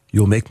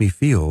 You'll make me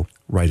feel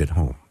right at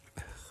home.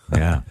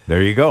 Yeah,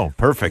 there you go.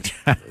 Perfect.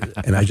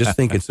 And I just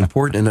think it's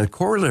important. And a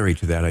corollary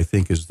to that, I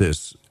think, is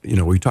this.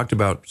 We talked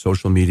about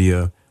social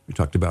media. We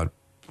talked about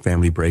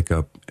family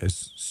breakup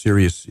as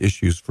serious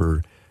issues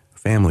for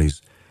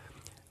families.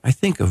 I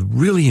think a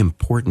really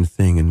important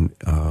thing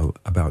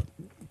about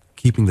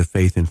keeping the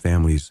faith in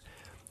families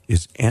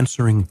is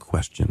answering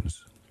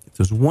questions. If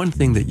there's one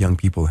thing that young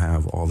people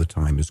have all the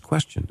time is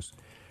questions.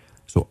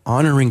 So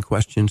honoring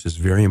questions is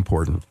very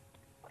important.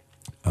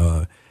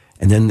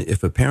 And then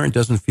if a parent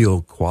doesn't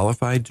feel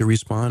qualified to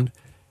respond,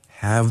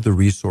 have the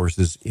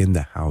resources in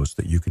the house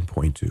that you can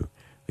point to.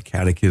 The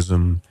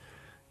catechism,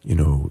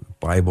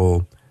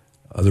 Bible,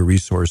 other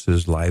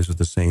resources, Lives of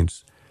the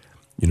Saints.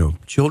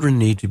 Children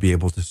need to be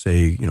able to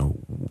say,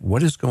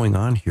 what is going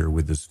on here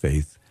with this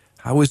faith?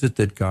 How is it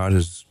that God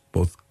is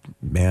both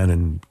man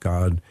and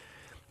God?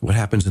 What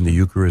happens in the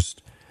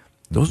Eucharist?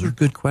 Those are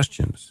good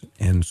questions.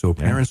 And so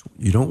parents,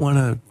 you don't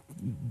want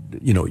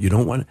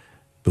to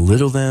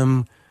belittle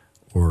them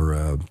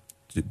or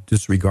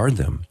disregard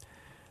them.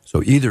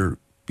 So either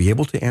be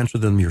able to answer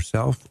them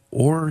yourself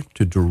or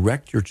to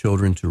direct your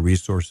children to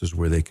resources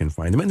where they can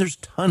find them. And there's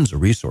tons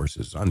of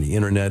resources on the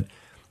internet,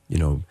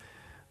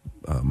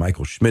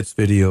 Michael Schmidt's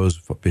videos,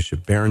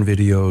 Bishop Barron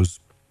videos,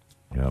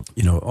 Yep.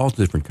 all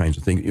different kinds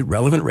of things.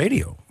 Relevant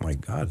Radio, my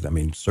God,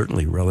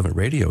 certainly Relevant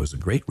Radio is a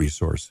great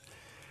resource.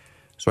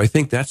 So I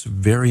think that's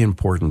very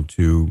important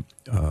to,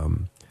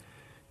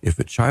 if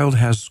a child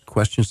has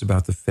questions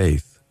about the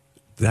faith,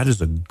 that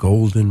is a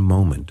golden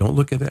moment. Don't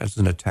look at it as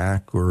an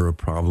attack or a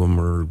problem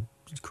or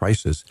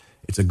crisis.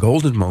 It's a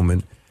golden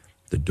moment.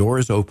 The door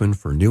is open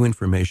for new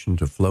information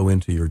to flow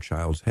into your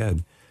child's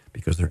head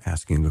because they're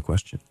asking the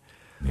question.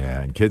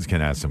 Yeah, and kids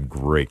can ask some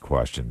great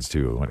questions,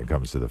 too, when it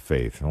comes to the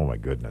faith. Oh, my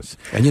goodness.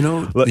 And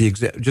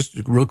just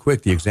real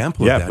quick, the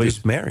example of that please.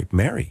 is Mary.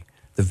 Mary,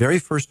 the very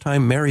first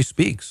time Mary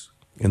speaks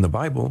in the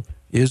Bible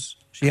is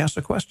she asks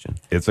a question.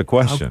 It's a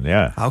question,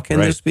 yeah. How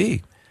can this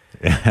be?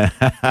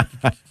 I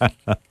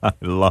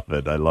love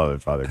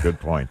it, Father. Good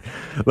point.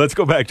 Let's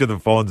go back to the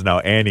phones now.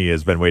 Annie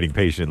has been waiting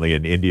patiently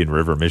in Indian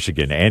River,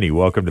 Michigan. Annie,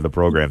 welcome to the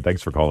program.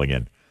 Thanks for calling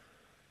in.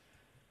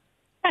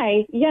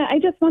 Hi. Yeah, I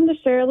just wanted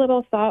to share a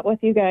little thought with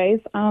you guys.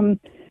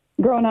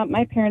 Growing up,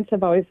 my parents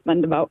have always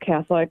been devout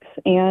Catholics,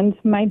 and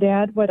my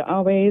dad would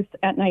always,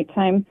 at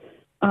nighttime,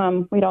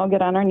 we'd all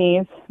get on our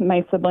knees,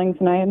 my siblings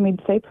and I, and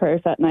we'd say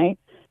prayers at night.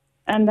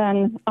 And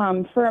then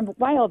for a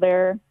while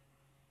there,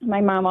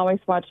 my mom always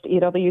watched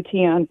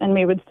EWTN, and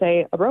we would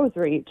say a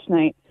rosary each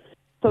night.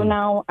 So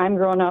now I'm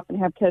grown up and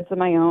have kids of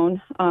my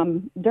own.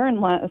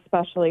 During Lent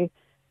especially,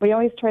 we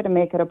always try to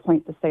make it a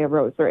point to say a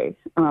rosary,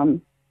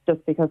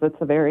 just because it's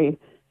a very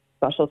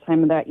special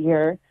time of that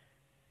year.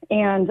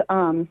 And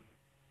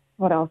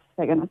what else was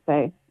I going to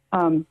say?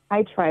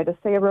 I try to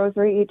say a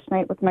rosary each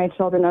night with my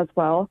children as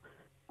well.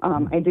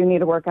 I do need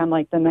to work on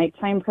the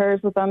nighttime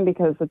prayers with them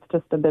because it's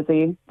just a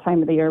busy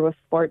time of the year with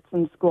sports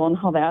and school and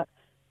all that,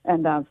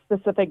 and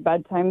specific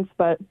bedtimes.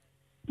 But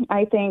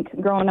I think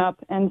growing up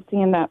and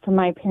seeing that from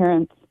my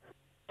parents,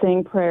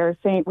 saying prayers,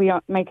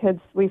 my kids,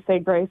 we say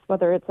grace,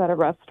 whether it's at a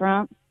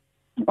restaurant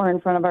or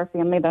in front of our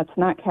family that's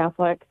not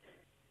Catholic.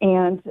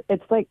 And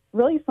it's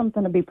really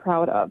something to be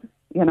proud of,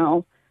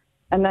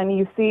 And then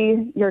you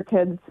see your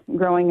kids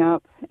growing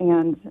up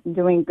and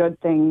doing good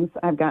things.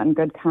 I've gotten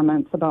good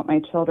comments about my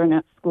children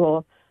at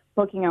school,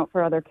 looking out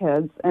for other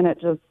kids. And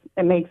it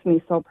makes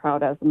me so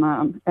proud as a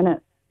mom. And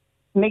it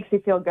makes you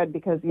feel good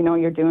because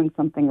you're doing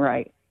something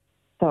right.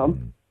 So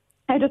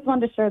I just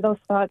wanted to share those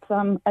thoughts.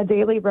 A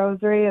daily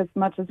rosary, as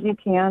much as you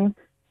can,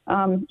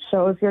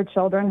 shows your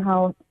children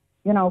how,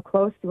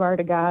 close you are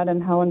to God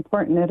and how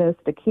important it is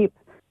to keep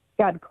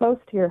God close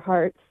to your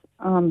hearts,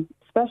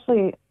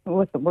 especially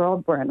with the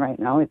world we're in right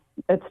now.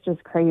 It's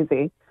just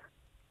crazy.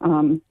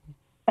 And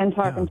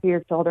talking to your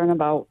children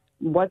about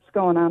what's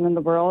going on in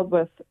the world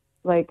with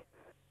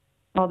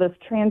all this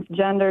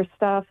transgender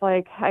stuff.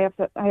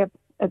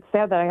 It's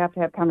sad that I have to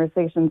have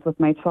conversations with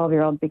my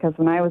 12-year-old because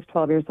when I was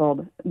 12 years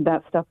old,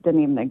 that stuff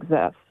didn't even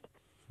exist.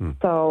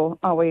 So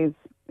always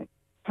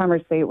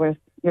conversate with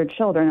your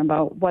children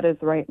about what is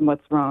right and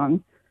what's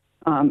wrong.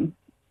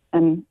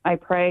 And I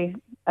pray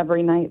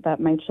every night that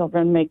my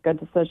children make good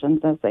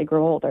decisions as they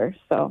grow older.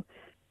 So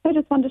I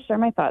just wanted to share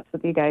my thoughts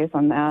with you guys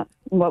on that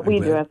and what we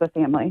do as a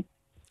family.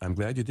 I'm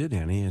glad you did,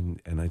 Annie, and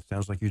it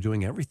sounds like you're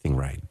doing everything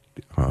right.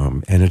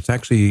 And it's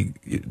actually,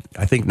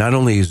 I think not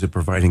only is it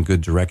providing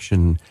good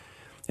direction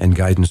and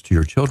guidance to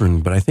your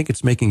children, but I think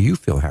it's making you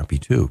feel happy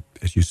too,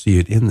 as you see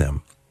it in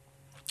them.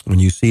 When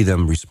you see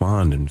them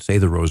respond and say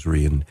the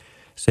rosary and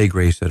say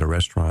grace at a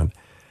restaurant,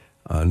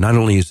 not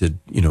only is it,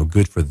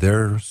 good for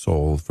their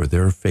soul, for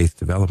their faith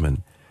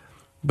development,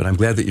 but I'm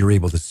glad that you're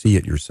able to see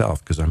it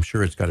yourself, because I'm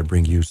sure it's got to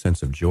bring you a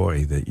sense of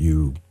joy that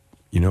you're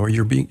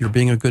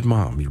being a good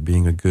mom. You're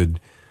being a good,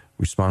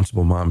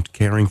 responsible mom,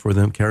 caring for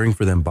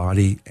them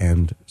body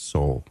and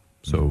soul.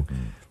 So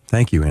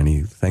thank you,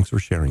 Annie. Thanks for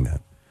sharing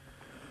that.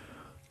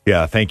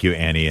 Yeah, thank you,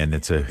 Annie. And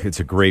it's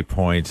a great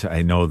point.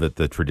 I know that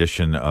the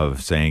tradition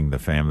of saying the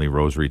family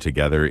rosary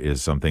together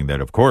is something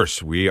that, of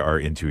course, we are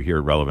into here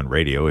at Relevant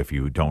Radio. If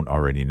you don't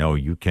already know,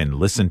 you can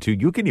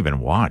you can even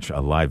watch a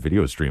live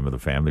video stream of the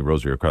family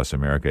rosary across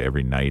America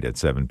every night at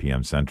 7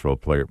 p.m. Central.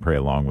 Pray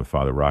along with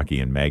Father Rocky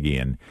and Maggie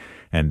and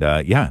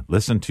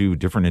listen to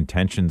different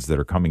intentions that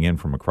are coming in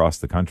from across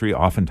the country,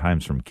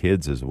 oftentimes from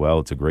kids as well.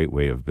 It's a great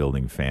way of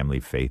building family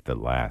faith that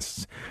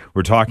lasts.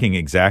 We're talking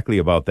exactly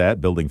about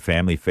that, building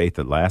family faith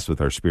that lasts, with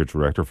our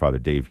spiritual director, Father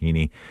Dave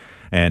Heaney.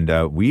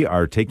 And we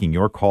are taking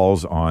your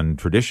calls on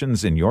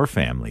traditions in your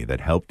family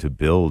that help to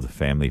build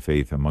family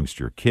faith amongst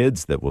your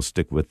kids that will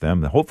stick with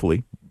them.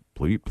 Hopefully,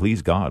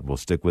 please God, will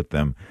stick with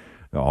them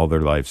all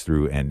their lives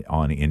through and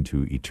on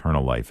into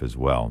eternal life as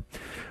well.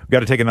 We've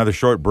got to take another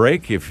short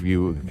break. If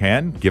you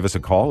can, give us a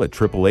call at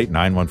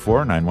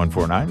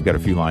 888-914-9149. We've got a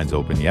few lines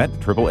open yet.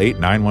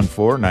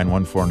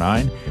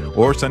 888-914-9149.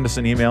 Or send us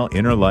an email,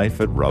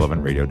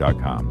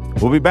 innerlife@relevantradio.com.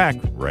 We'll be back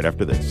right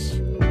after this.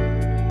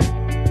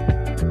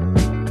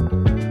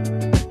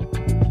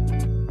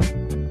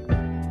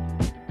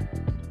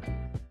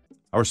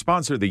 Our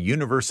sponsor, the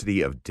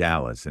University of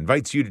Dallas,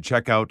 invites you to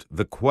check out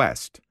The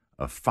Quest,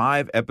 a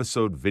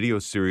 5-episode video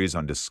series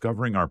on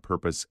discovering our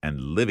purpose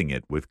and living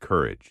it with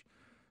courage.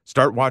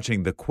 Start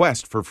watching The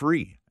Quest for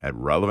free at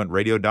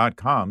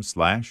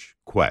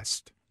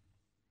relevantradio.com/quest.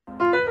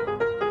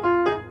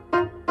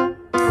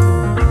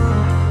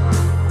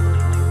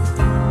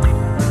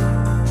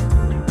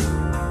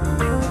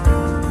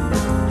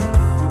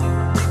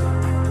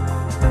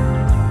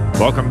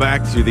 Welcome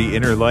back to The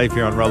Inner Life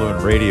here on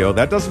Relevant Radio.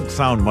 That doesn't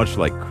sound much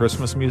like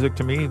Christmas music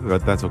to me,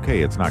 but that's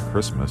okay. It's not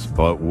Christmas.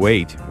 But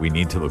wait, we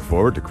need to look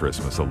forward to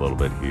Christmas a little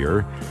bit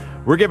here.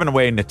 We're giving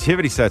away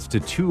nativity sets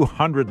to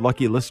 200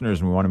 lucky listeners,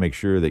 and we want to make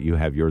sure that you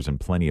have yours in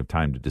plenty of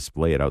time to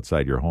display it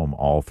outside your home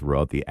all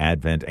throughout the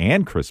Advent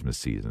and Christmas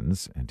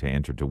seasons. And to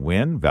enter to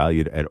win,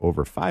 valued at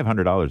over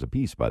 $500 a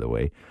piece, by the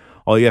way,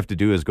 all you have to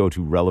do is go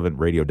to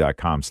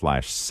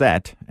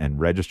relevantradio.com/set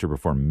and register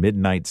before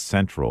midnight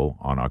Central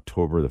on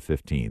October the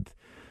 15th.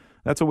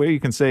 That's a way you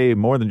can say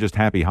more than just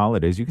happy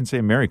holidays. You can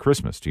say Merry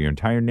Christmas to your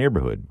entire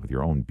neighborhood with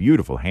your own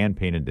beautiful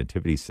hand-painted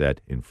nativity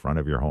set in front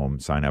of your home.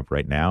 Sign up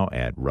right now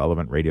at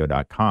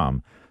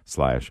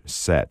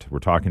relevantradio.com/set. We're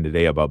talking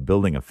today about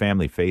building a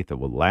family faith that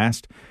will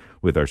last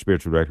with our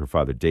spiritual director,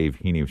 Father Dave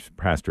Heaney,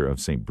 pastor of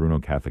St. Bruno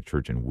Catholic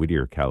Church in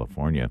Whittier,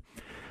 California.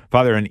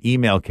 Father, an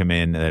email came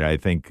in that I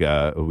think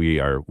we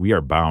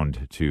are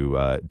bound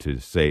to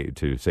say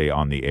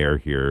on the air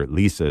here.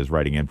 Lisa is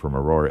writing in from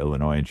Aurora,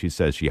 Illinois, and she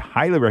says she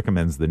highly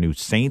recommends the new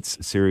Saints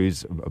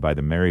series by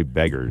the Merry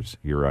Beggars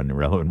here on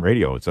Relevant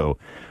Radio. So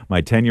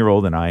my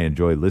 10-year-old and I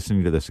enjoy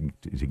listening to this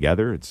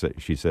together.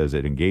 She says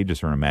it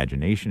engages her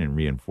imagination and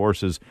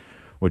reinforces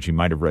what she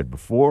might have read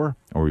before,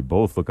 or we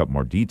both look up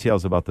more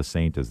details about the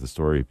saint as the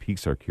story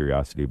piques our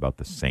curiosity about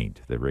the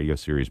saint. The radio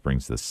series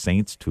brings the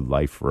saints to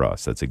life for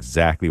us. That's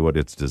exactly what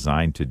it's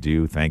designed to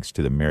do, thanks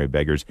to the Merry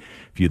Beggars.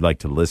 If you'd like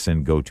to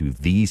listen, go to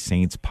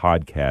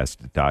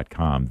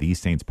thesaintspodcast.com,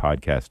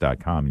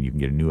 thesaintspodcast.com, and you can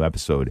get a new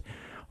episode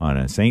on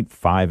a saint,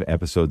 5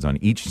 episodes on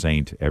each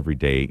saint every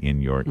day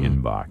in your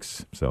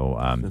inbox. So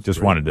just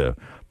great. Wanted to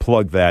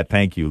plug that.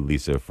 Thank you,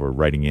 Lisa, for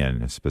writing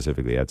in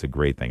specifically. That's a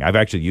great thing. I've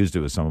actually used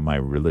it with some of my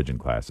religion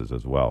classes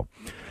as well.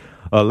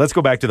 Let's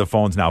go back to the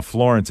phones now.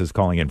 Florence is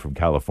calling in from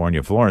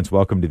California. Florence,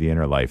 welcome to The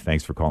Inner Life.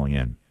 Thanks for calling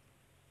in.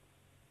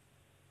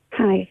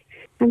 Hi.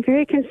 I'm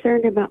very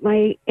concerned about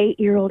my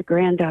 8-year-old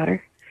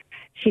granddaughter.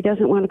 She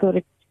doesn't want to go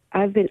to...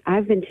 I've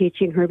been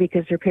teaching her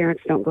because her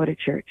parents don't go to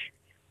church.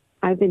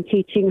 I've been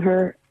teaching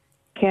her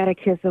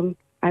catechism.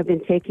 I've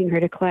been taking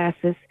her to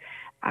classes.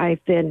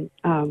 I've been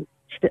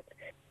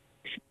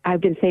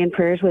saying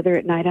prayers with her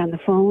at night on the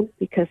phone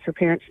because her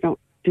parents don't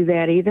do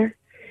that either.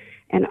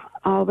 And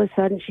all of a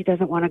sudden, she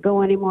doesn't want to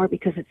go anymore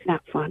because it's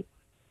not fun.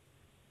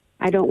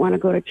 I don't want to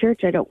go to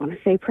church. I don't want to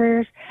say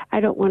prayers. I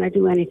don't want to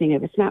do anything.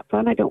 If it's not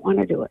fun, I don't want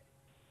to do it.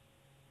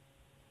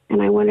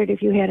 And I wondered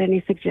if you had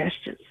any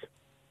suggestions.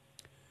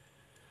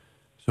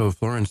 So,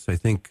 Florence, I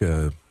think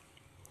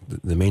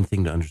the main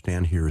thing to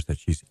understand here is that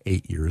she's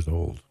 8 years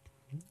old,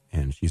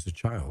 and she's a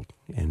child.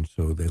 And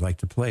so they like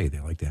to play. They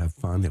like to have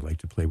fun. They like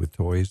to play with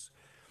toys.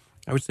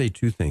 I would say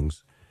 2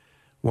 things.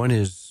 One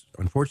is,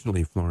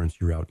 unfortunately, Florence,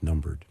 you're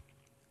outnumbered.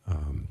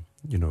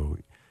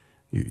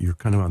 You're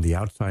kind of on the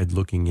outside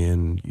looking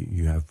in.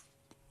 You have,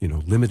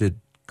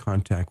 limited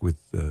contact with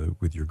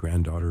your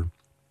granddaughter.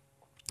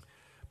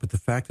 But the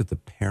fact that the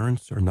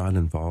parents are not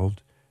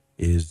involved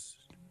is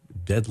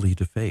deadly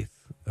to faith.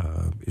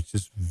 It's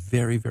just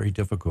very, very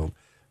difficult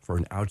for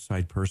an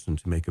outside person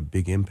to make a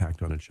big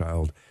impact on a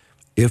child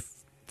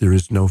if there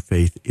is no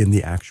faith in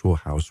the actual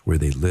house where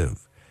they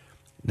live.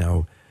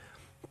 Now,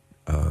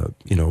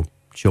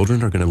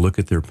 children are going to look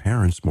at their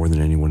parents more than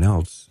anyone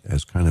else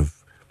as kind of,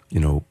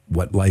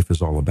 what life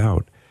is all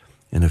about.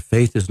 And if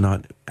faith is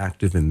not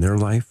active in their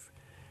life,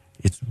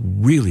 it's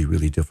really,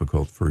 really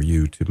difficult for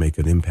you to make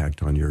an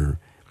impact on your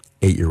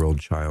 8-year-old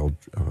child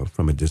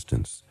from a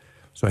distance.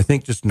 So I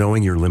think just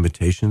knowing your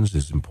limitations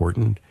is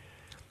important.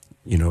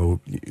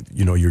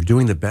 You're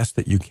doing the best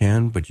that you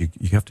can, but you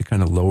have to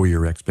kind of lower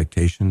your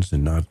expectations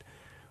and not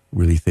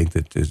really think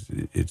that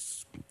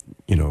it's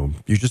you're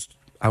just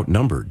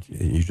outnumbered.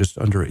 You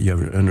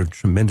have under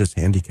tremendous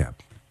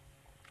handicap.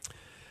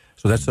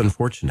 So that's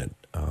unfortunate.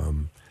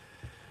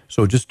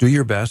 So just do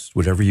your best,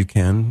 whatever you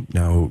can.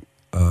 Now,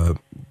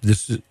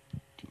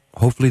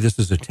 hopefully this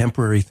is a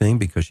temporary thing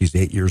because she's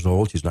 8 years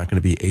old. She's not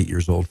going to be 8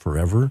 years old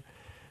forever.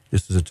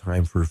 This is a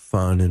time for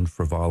fun and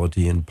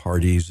frivolity and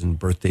parties and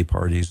birthday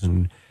parties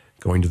and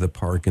going to the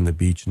park and the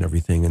beach and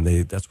everything. And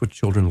that's what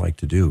children like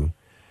to do.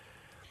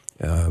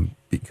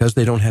 Because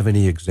they don't have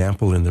any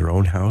example in their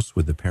own house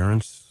with the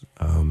parents,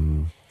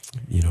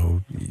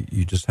 you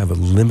just have a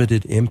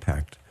limited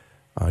impact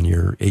on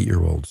your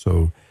 8-year-old.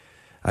 So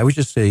I would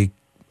just say,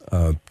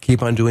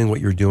 keep on doing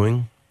what you're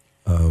doing.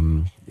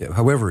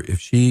 However, if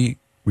she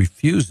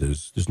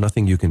refuses, there's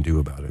nothing you can do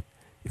about it.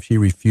 If she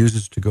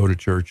refuses to go to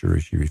church or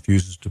if she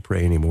refuses to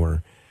pray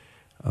anymore,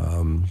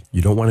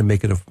 you don't want to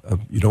make it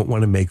you don't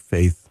want to make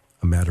faith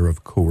a matter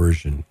of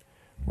coercion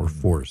or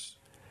force,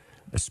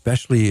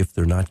 especially if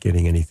they're not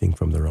getting anything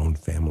from their own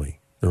family,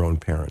 their own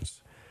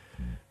parents.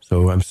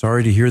 So I'm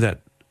sorry to hear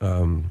that,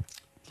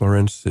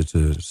 Florence. It's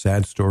a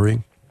sad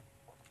story,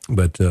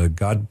 but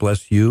God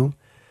bless you.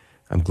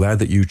 I'm glad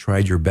that you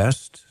tried your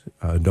best.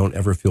 Don't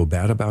ever feel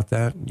bad about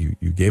that.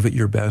 You gave it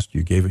your best.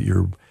 You gave it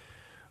your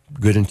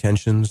good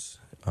intentions.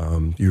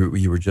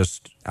 You were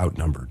just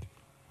outnumbered.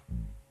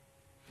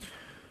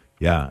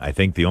 Yeah, I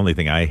think the only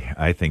thing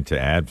I think to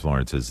add,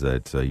 Florence, is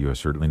that you are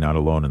certainly not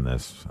alone in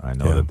this. I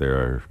know that there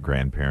are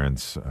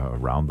grandparents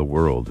around the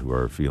world who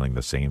are feeling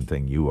the same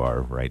thing you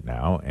are right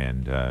now.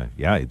 And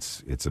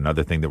it's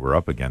another thing that we're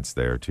up against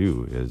there,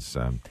 too, is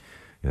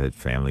that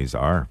families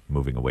are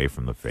moving away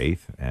from the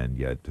faith, and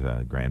yet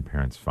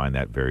grandparents find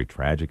that very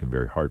tragic and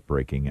very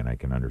heartbreaking, and I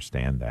can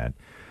understand that.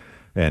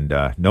 And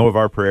know of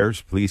our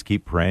prayers. Please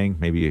keep praying.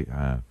 Maybe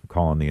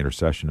call on the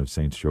intercession of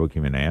Saints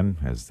Joachim and Anne,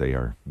 as they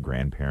are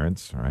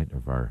grandparents, right,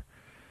 of our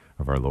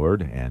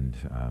Lord,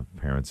 and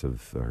parents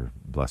of our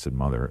Blessed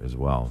Mother as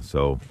well.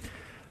 So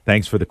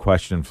thanks for the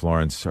question,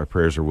 Florence. Our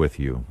prayers are with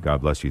you.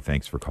 God bless you.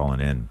 Thanks for calling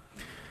in.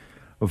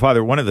 Well,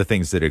 Father, one of the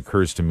things that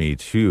occurs to me,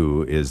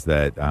 too, is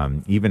that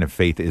even if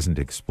faith isn't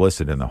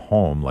explicit in the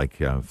home, like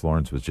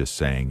Florence was just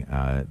saying,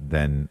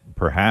 then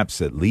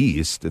perhaps at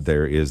least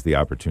there is the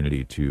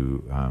opportunity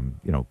to,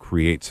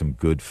 create some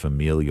good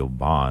familial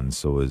bonds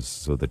so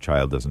the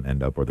child doesn't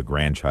end up, or the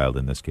grandchild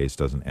in this case,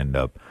 doesn't end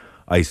up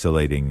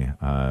isolating,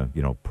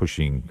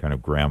 pushing kind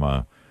of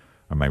grandma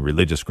or my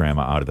religious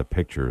grandma out of the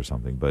picture or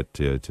something, but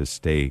to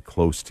stay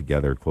close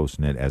together,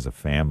 close-knit as a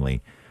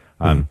family.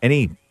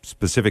 Any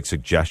specific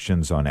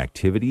suggestions on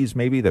activities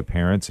maybe that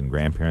parents and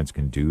grandparents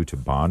can do to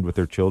bond with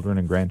their children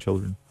and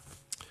grandchildren?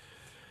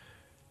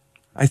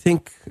 I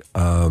think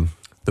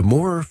the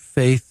more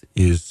faith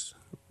is,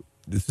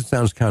 this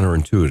sounds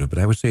counterintuitive, but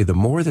I would say the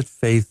more that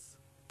faith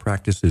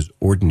practice is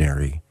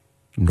ordinary,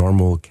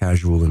 normal,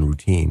 casual, and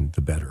routine,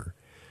 the better.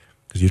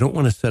 Because you don't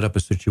want to set up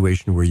a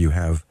situation where you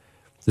have,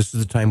 this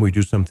is the time we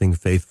do something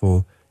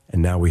faithful,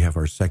 and now we have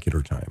our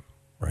secular time,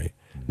 right?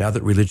 Now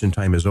that religion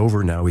time is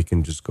over, now we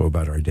can just go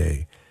about our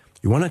day.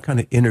 You want to kind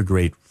of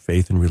integrate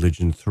faith and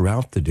religion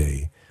throughout the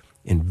day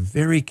in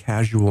very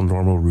casual,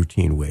 normal,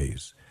 routine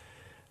ways.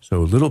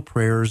 So little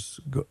prayers,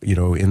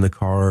 in the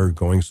car,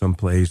 going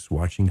someplace,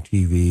 watching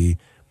TV,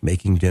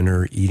 making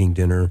dinner, eating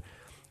dinner,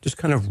 just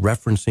kind of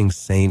referencing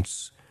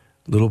saints,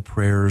 little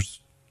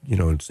prayers,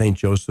 St.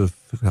 Joseph,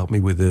 help me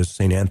with this.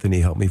 St.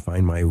 Anthony, help me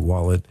find my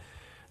wallet.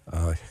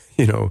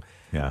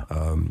 Yeah.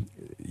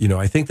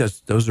 I think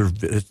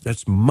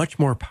that's much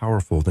more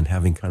powerful than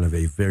having kind of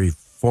a very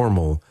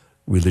formal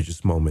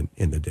religious moment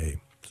in the day.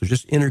 So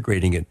just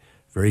integrating it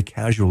very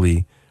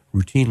casually,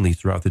 routinely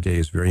throughout the day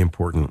is very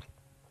important.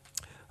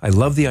 I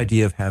love the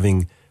idea of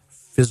having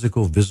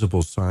physical,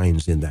 visible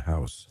signs in the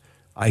house,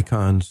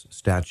 icons,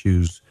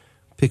 statues,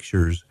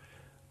 pictures,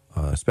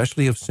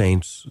 especially of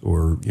saints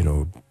or,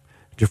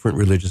 different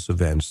religious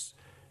events,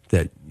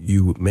 that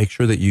you make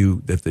sure that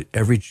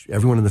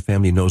everyone in the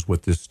family knows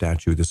what this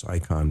statue, this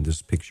icon,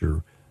 this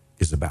picture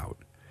is about.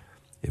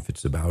 If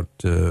it's about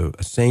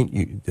a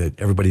saint, that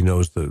everybody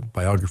knows the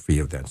biography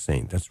of that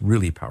saint. That's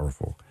really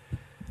powerful.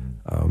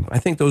 I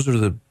think those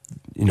are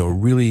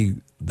really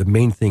the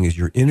main thing is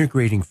you're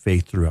integrating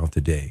faith throughout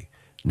the day,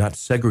 not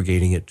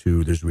segregating it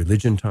to there's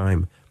religion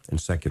time and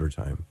secular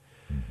time.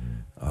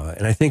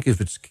 And I think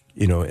if it's,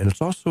 and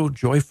it's also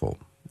joyful,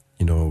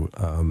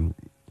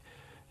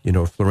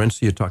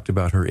 Florencia talked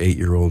about her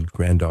 8-year-old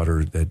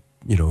granddaughter that,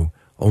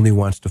 only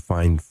wants to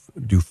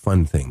do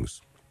fun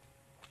things.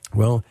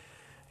 Well,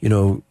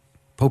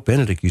 Pope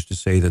Benedict used to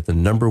say that the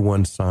number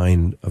one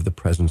sign of the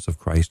presence of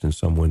Christ in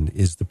someone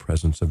is the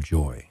presence of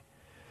joy.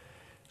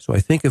 So I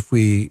think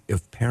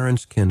if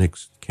parents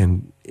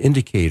can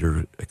indicate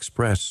or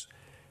express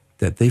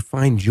that they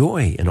find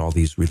joy in all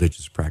these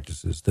religious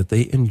practices, that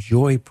they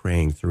enjoy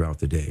praying throughout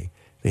the day,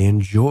 they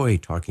enjoy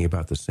talking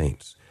about the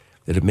saints,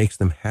 that it makes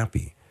them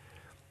happy.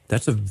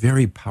 That's a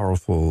very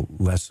powerful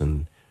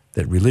lesson,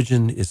 that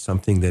religion is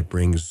something that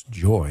brings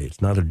joy.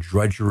 It's not a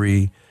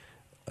drudgery,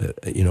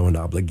 an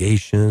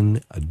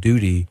obligation, a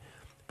duty,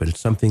 but it's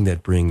something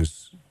that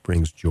brings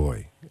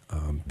joy.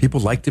 People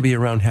like to be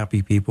around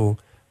happy people.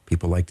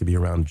 People like to be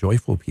around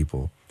joyful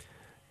people.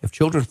 If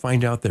children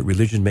find out that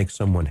religion makes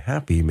someone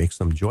happy, makes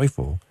them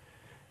joyful,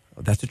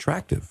 that's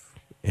attractive.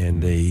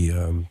 And they,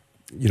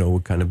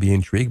 would kind of be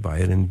intrigued by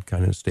it and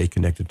kind of stay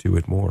connected to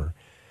it more.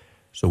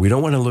 So we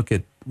don't want to look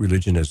at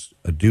religion as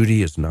a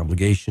duty, as an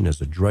obligation,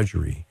 as a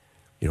drudgery.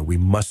 We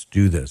must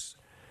do this.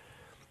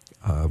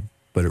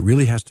 But it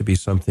really has to be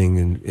something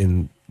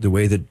in the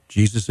way that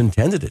Jesus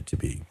intended it to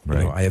be.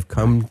 Right. I have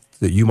come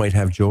that you might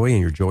have joy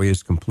and your joy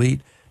is complete.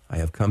 I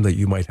have come that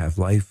you might have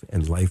life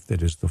and life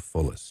that is the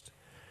fullest.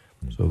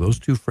 So those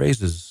two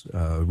phrases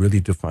really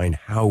define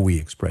how we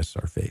express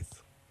our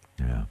faith.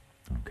 Yeah.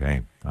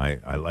 Okay.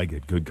 I like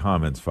it. Good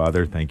comments,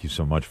 Father. Thank you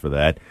so much for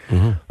that.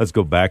 Mm-hmm. Let's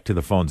go back to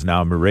the phones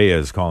now. Maria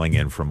is calling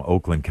in from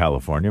Oakland,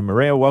 California.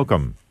 Maria,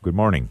 welcome. Good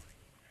morning.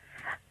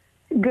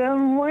 Good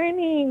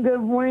morning.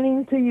 Good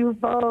morning to you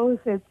both.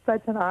 It's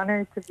such an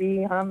honor to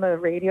be on the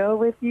radio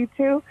with you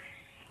two.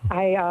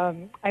 I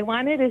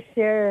wanted to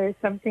share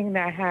something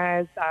that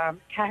has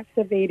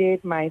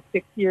captivated my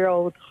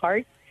 6-year-old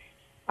heart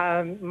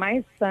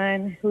My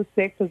son, who's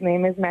 6, his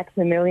name is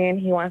Maximilian.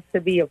 He wants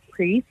to be a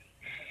priest.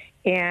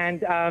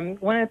 And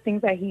one of the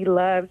things that he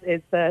loves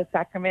is the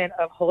sacrament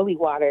of holy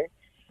water.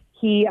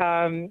 We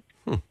have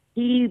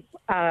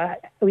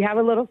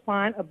a little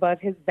font above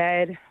his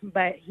bed,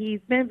 but he's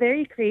been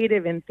very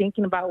creative in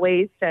thinking about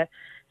ways to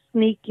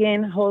sneak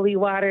in holy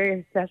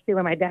water, especially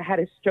when my dad had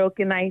a stroke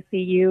in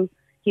ICU.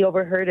 He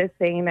overheard us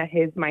saying that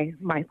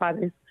my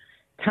father's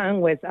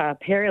tongue was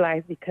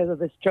paralyzed because of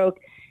the stroke.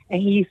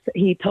 And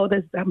he told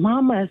us that,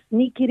 Mama,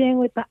 sneak it in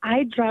with the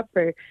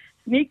eyedropper.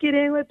 Sneak it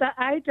in with the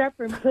eyedropper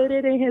and put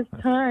it in his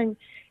tongue.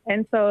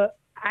 And so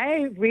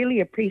I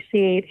really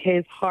appreciate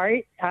his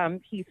heart.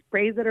 He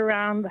sprays it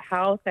around the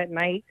house at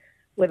night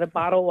with a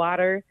bottle of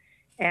water.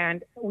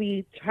 And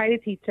we try to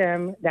teach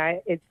him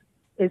that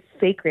it's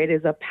sacred.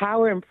 It's a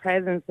power and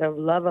presence of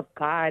love of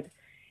God.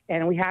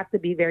 And we have to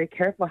be very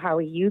careful how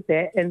we use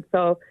it. And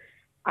so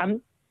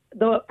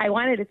though I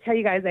wanted to tell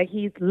you guys that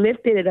he's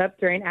lifted it up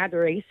during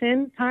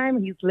adoration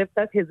time. He's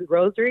lifted up his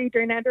rosary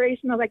during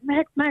adoration. I was like,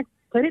 Max,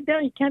 put it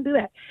down. You can't do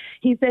that.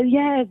 He said,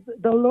 yes,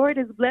 the Lord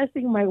is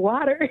blessing my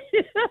water.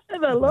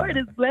 The Lord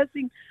is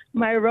blessing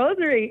my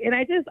rosary. And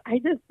I just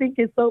think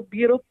it's so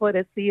beautiful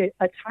to see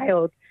a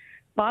child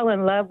fall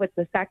in love with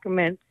the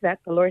sacraments that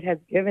the Lord has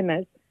given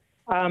us.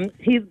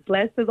 He's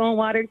blessed his own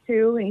water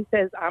too. And he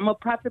says, I'm a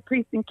prophet,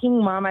 priest, and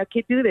king, Mom. I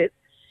can't do this.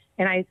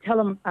 And I tell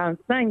him,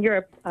 son,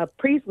 you're a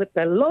priest with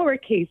the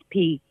lowercase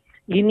p.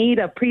 You need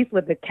a priest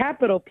with a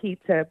capital P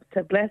to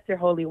bless your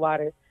holy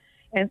water.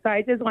 And so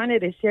I just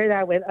wanted to share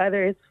that with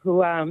others who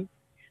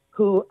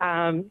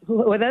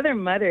with other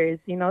mothers,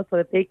 so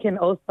that they can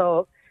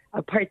also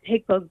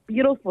partake those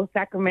beautiful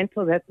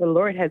sacramentals that the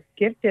Lord has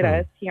gifted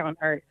us here on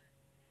earth.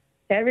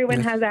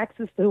 Everyone has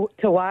access to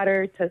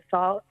water, to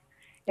salt,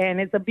 and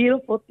it's a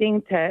beautiful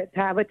thing to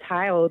have a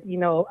child,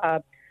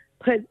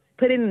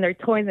 put it in their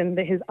toys and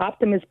his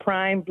Optimus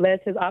Prime, bless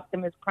his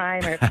Optimus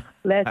Prime, or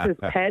bless his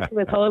pets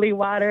with holy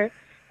water.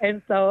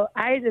 And so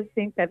I just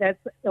think that that's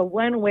the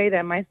one way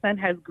that my son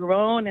has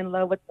grown in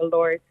love with the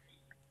Lord.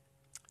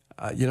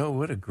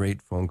 What a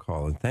great phone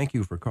call. And thank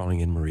you for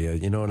calling in, Maria.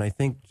 And I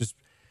think this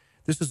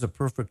is a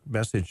perfect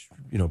message,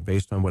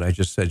 based on what I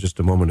just said just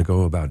a moment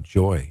ago about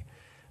joy.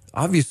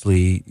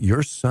 Obviously,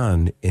 your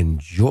son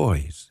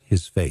enjoys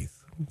his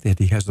faith, that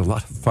he has a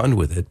lot of fun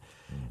with it.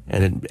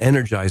 And it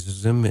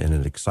energizes him, and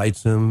it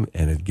excites him,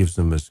 and it gives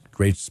him this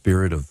great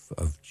spirit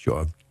of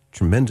joy, of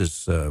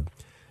tremendous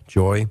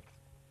joy.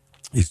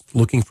 He's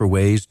looking for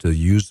ways to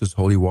use this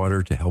holy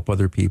water to help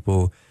other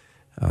people,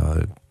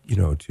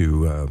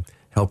 to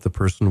help the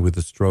person with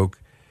the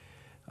stroke.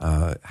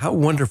 How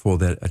wonderful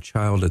that a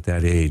child at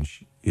that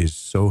age is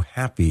so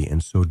happy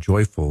and so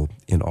joyful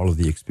in all of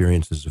the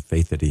experiences of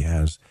faith that he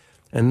has.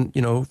 And,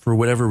 for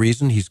whatever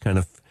reason, he's kind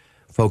of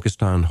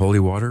focused on holy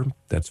water.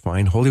 That's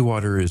fine. Holy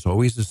water is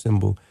always a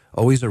symbol,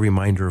 always a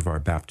reminder of our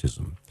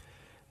baptism.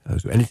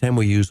 So anytime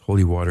we use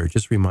holy water, it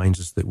just reminds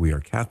us that we are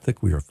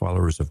Catholic, we are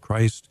followers of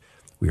Christ,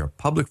 we are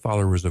public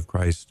followers of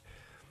Christ,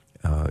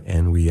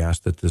 and we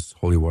ask that this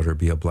holy water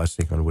be a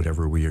blessing on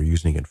whatever we are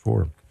using it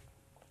for.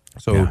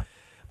 So,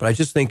 But I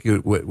just think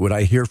what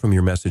I hear from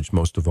your message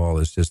most of all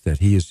is just that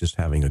he is just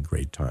having a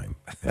great time.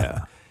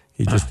 Yeah.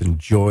 He just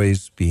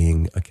enjoys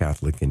being a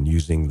Catholic and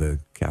using the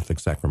Catholic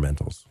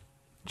sacramentals.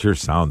 Sure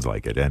sounds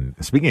like it. And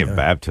speaking of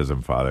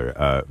baptism,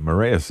 Father,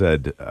 Maria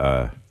said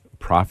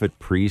prophet,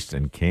 priest,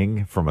 and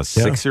king from a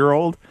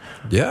 6-year-old.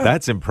 Yeah.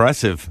 That's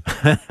impressive.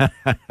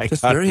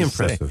 That's very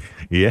impressive.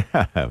 Yeah,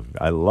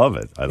 I love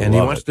it. And he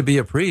wants to be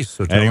a priest.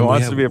 So and he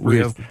wants to be a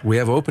priest. We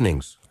have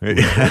openings.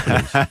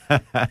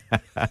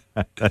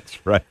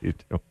 That's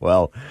right.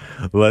 Well,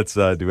 let's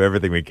do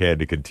everything we can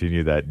to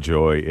continue that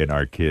joy in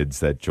our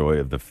kids, that joy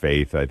of the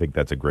faith. I think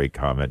that's a great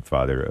comment,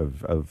 Father,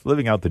 of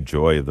living out the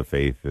joy of the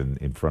faith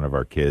in front of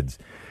our kids,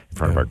 in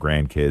front of our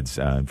grandkids,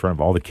 in front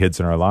of all the kids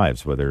in our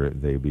lives, whether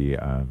they be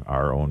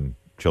our own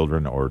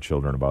children or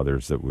children of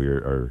others that we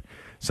are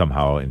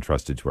somehow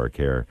entrusted to our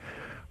care.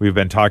 We've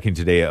been talking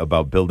today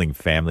about building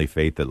family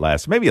faith that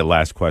lasts. Maybe a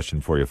last question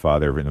for you,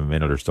 Father, in a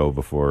minute or so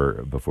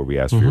before we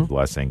ask for your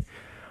blessing.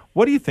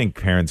 What do you think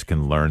parents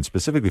can learn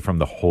specifically from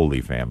the Holy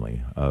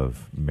Family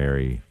of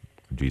Mary,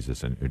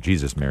 Jesus,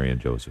 Mary, and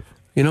Joseph?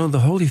 The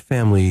Holy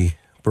Family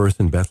birth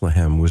in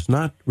Bethlehem was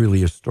not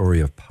really a story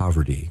of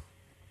poverty.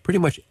 Pretty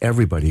much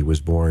everybody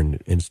was born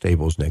in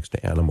stables next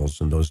to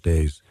animals in those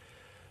days.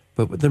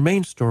 But the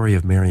main story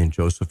of Mary and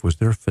Joseph was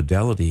their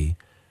fidelity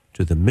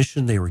to the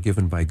mission they were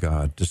given by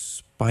God,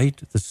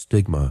 despite the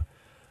stigma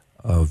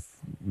of,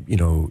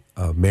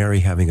 Mary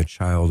having a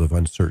child of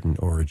uncertain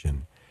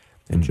origin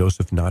and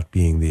Joseph not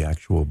being the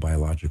actual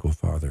biological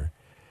father.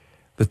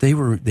 But they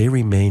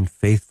remained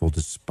faithful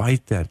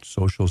despite that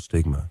social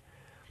stigma.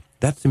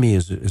 That to me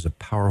is a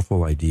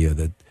powerful idea,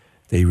 that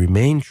they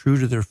remained true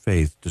to their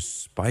faith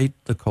despite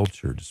the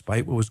culture,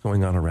 despite what was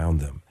going on around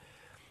them.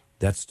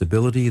 That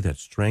stability, that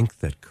strength,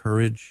 that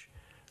courage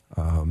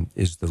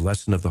is the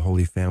lesson of the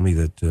Holy Family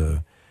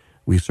that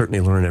we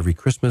certainly learn every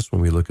Christmas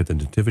when we look at the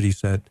Nativity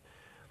set.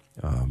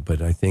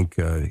 But I think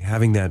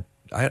having that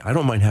I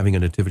don't mind having a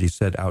nativity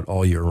set out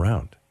all year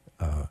round,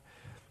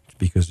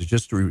 because it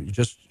just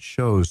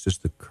shows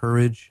just the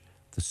courage,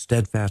 the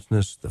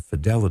steadfastness, the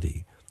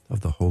fidelity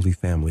of the Holy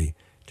Family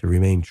to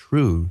remain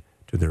true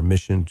to their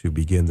mission to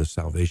begin the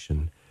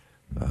salvation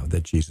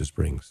that Jesus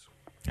brings.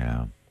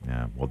 Yeah.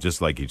 Well,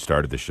 just like you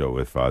started the show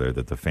with, Father,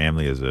 that the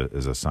family is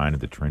a sign of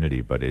the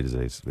Trinity, but it's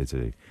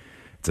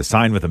a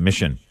sign with a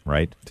mission,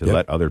 right? To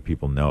let other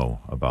people know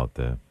about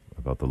the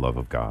love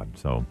of God.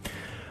 So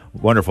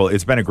wonderful.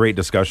 It's been a great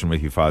discussion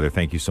with you, Father.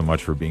 Thank you so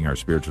much for being our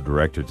spiritual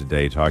director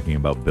today, talking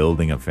about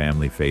building a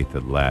family faith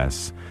that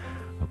lasts.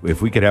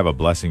 If we could have a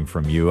blessing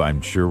from you,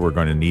 I'm sure we're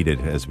going to need it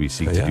as we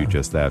seek to do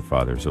just that,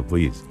 Father. So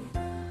please.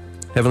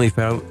 Heavenly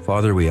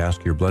Father, we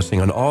ask your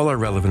blessing on all our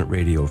relevant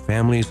radio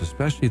families,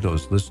 especially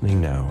those listening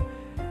now.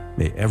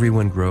 May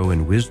everyone grow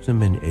in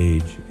wisdom and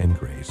age and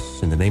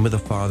grace. In the name of the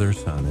Father,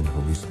 Son, and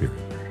Holy Spirit.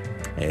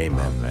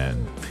 Amen.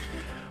 Amen.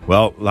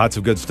 Well, lots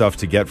of good stuff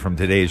to get from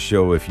today's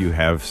show. If you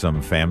have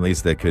some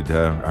families that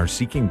are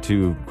seeking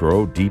to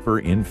grow deeper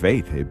in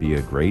faith, it'd be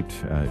a great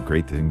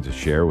thing to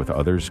share with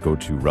others. Go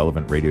to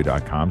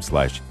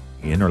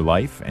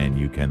relevantradio.com/innerlife, and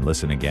you can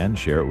listen again,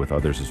 share it with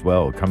others as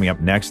well. Coming up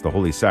next, the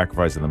Holy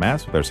Sacrifice of the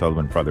Mass with our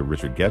celebrant Father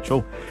Richard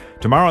Getchell.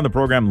 Tomorrow on the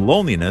program,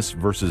 loneliness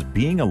versus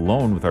being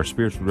alone with our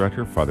spiritual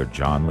director, Father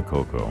John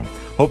Lococo.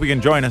 Hope you can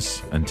join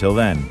us. Until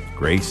then,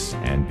 grace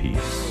and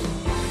peace.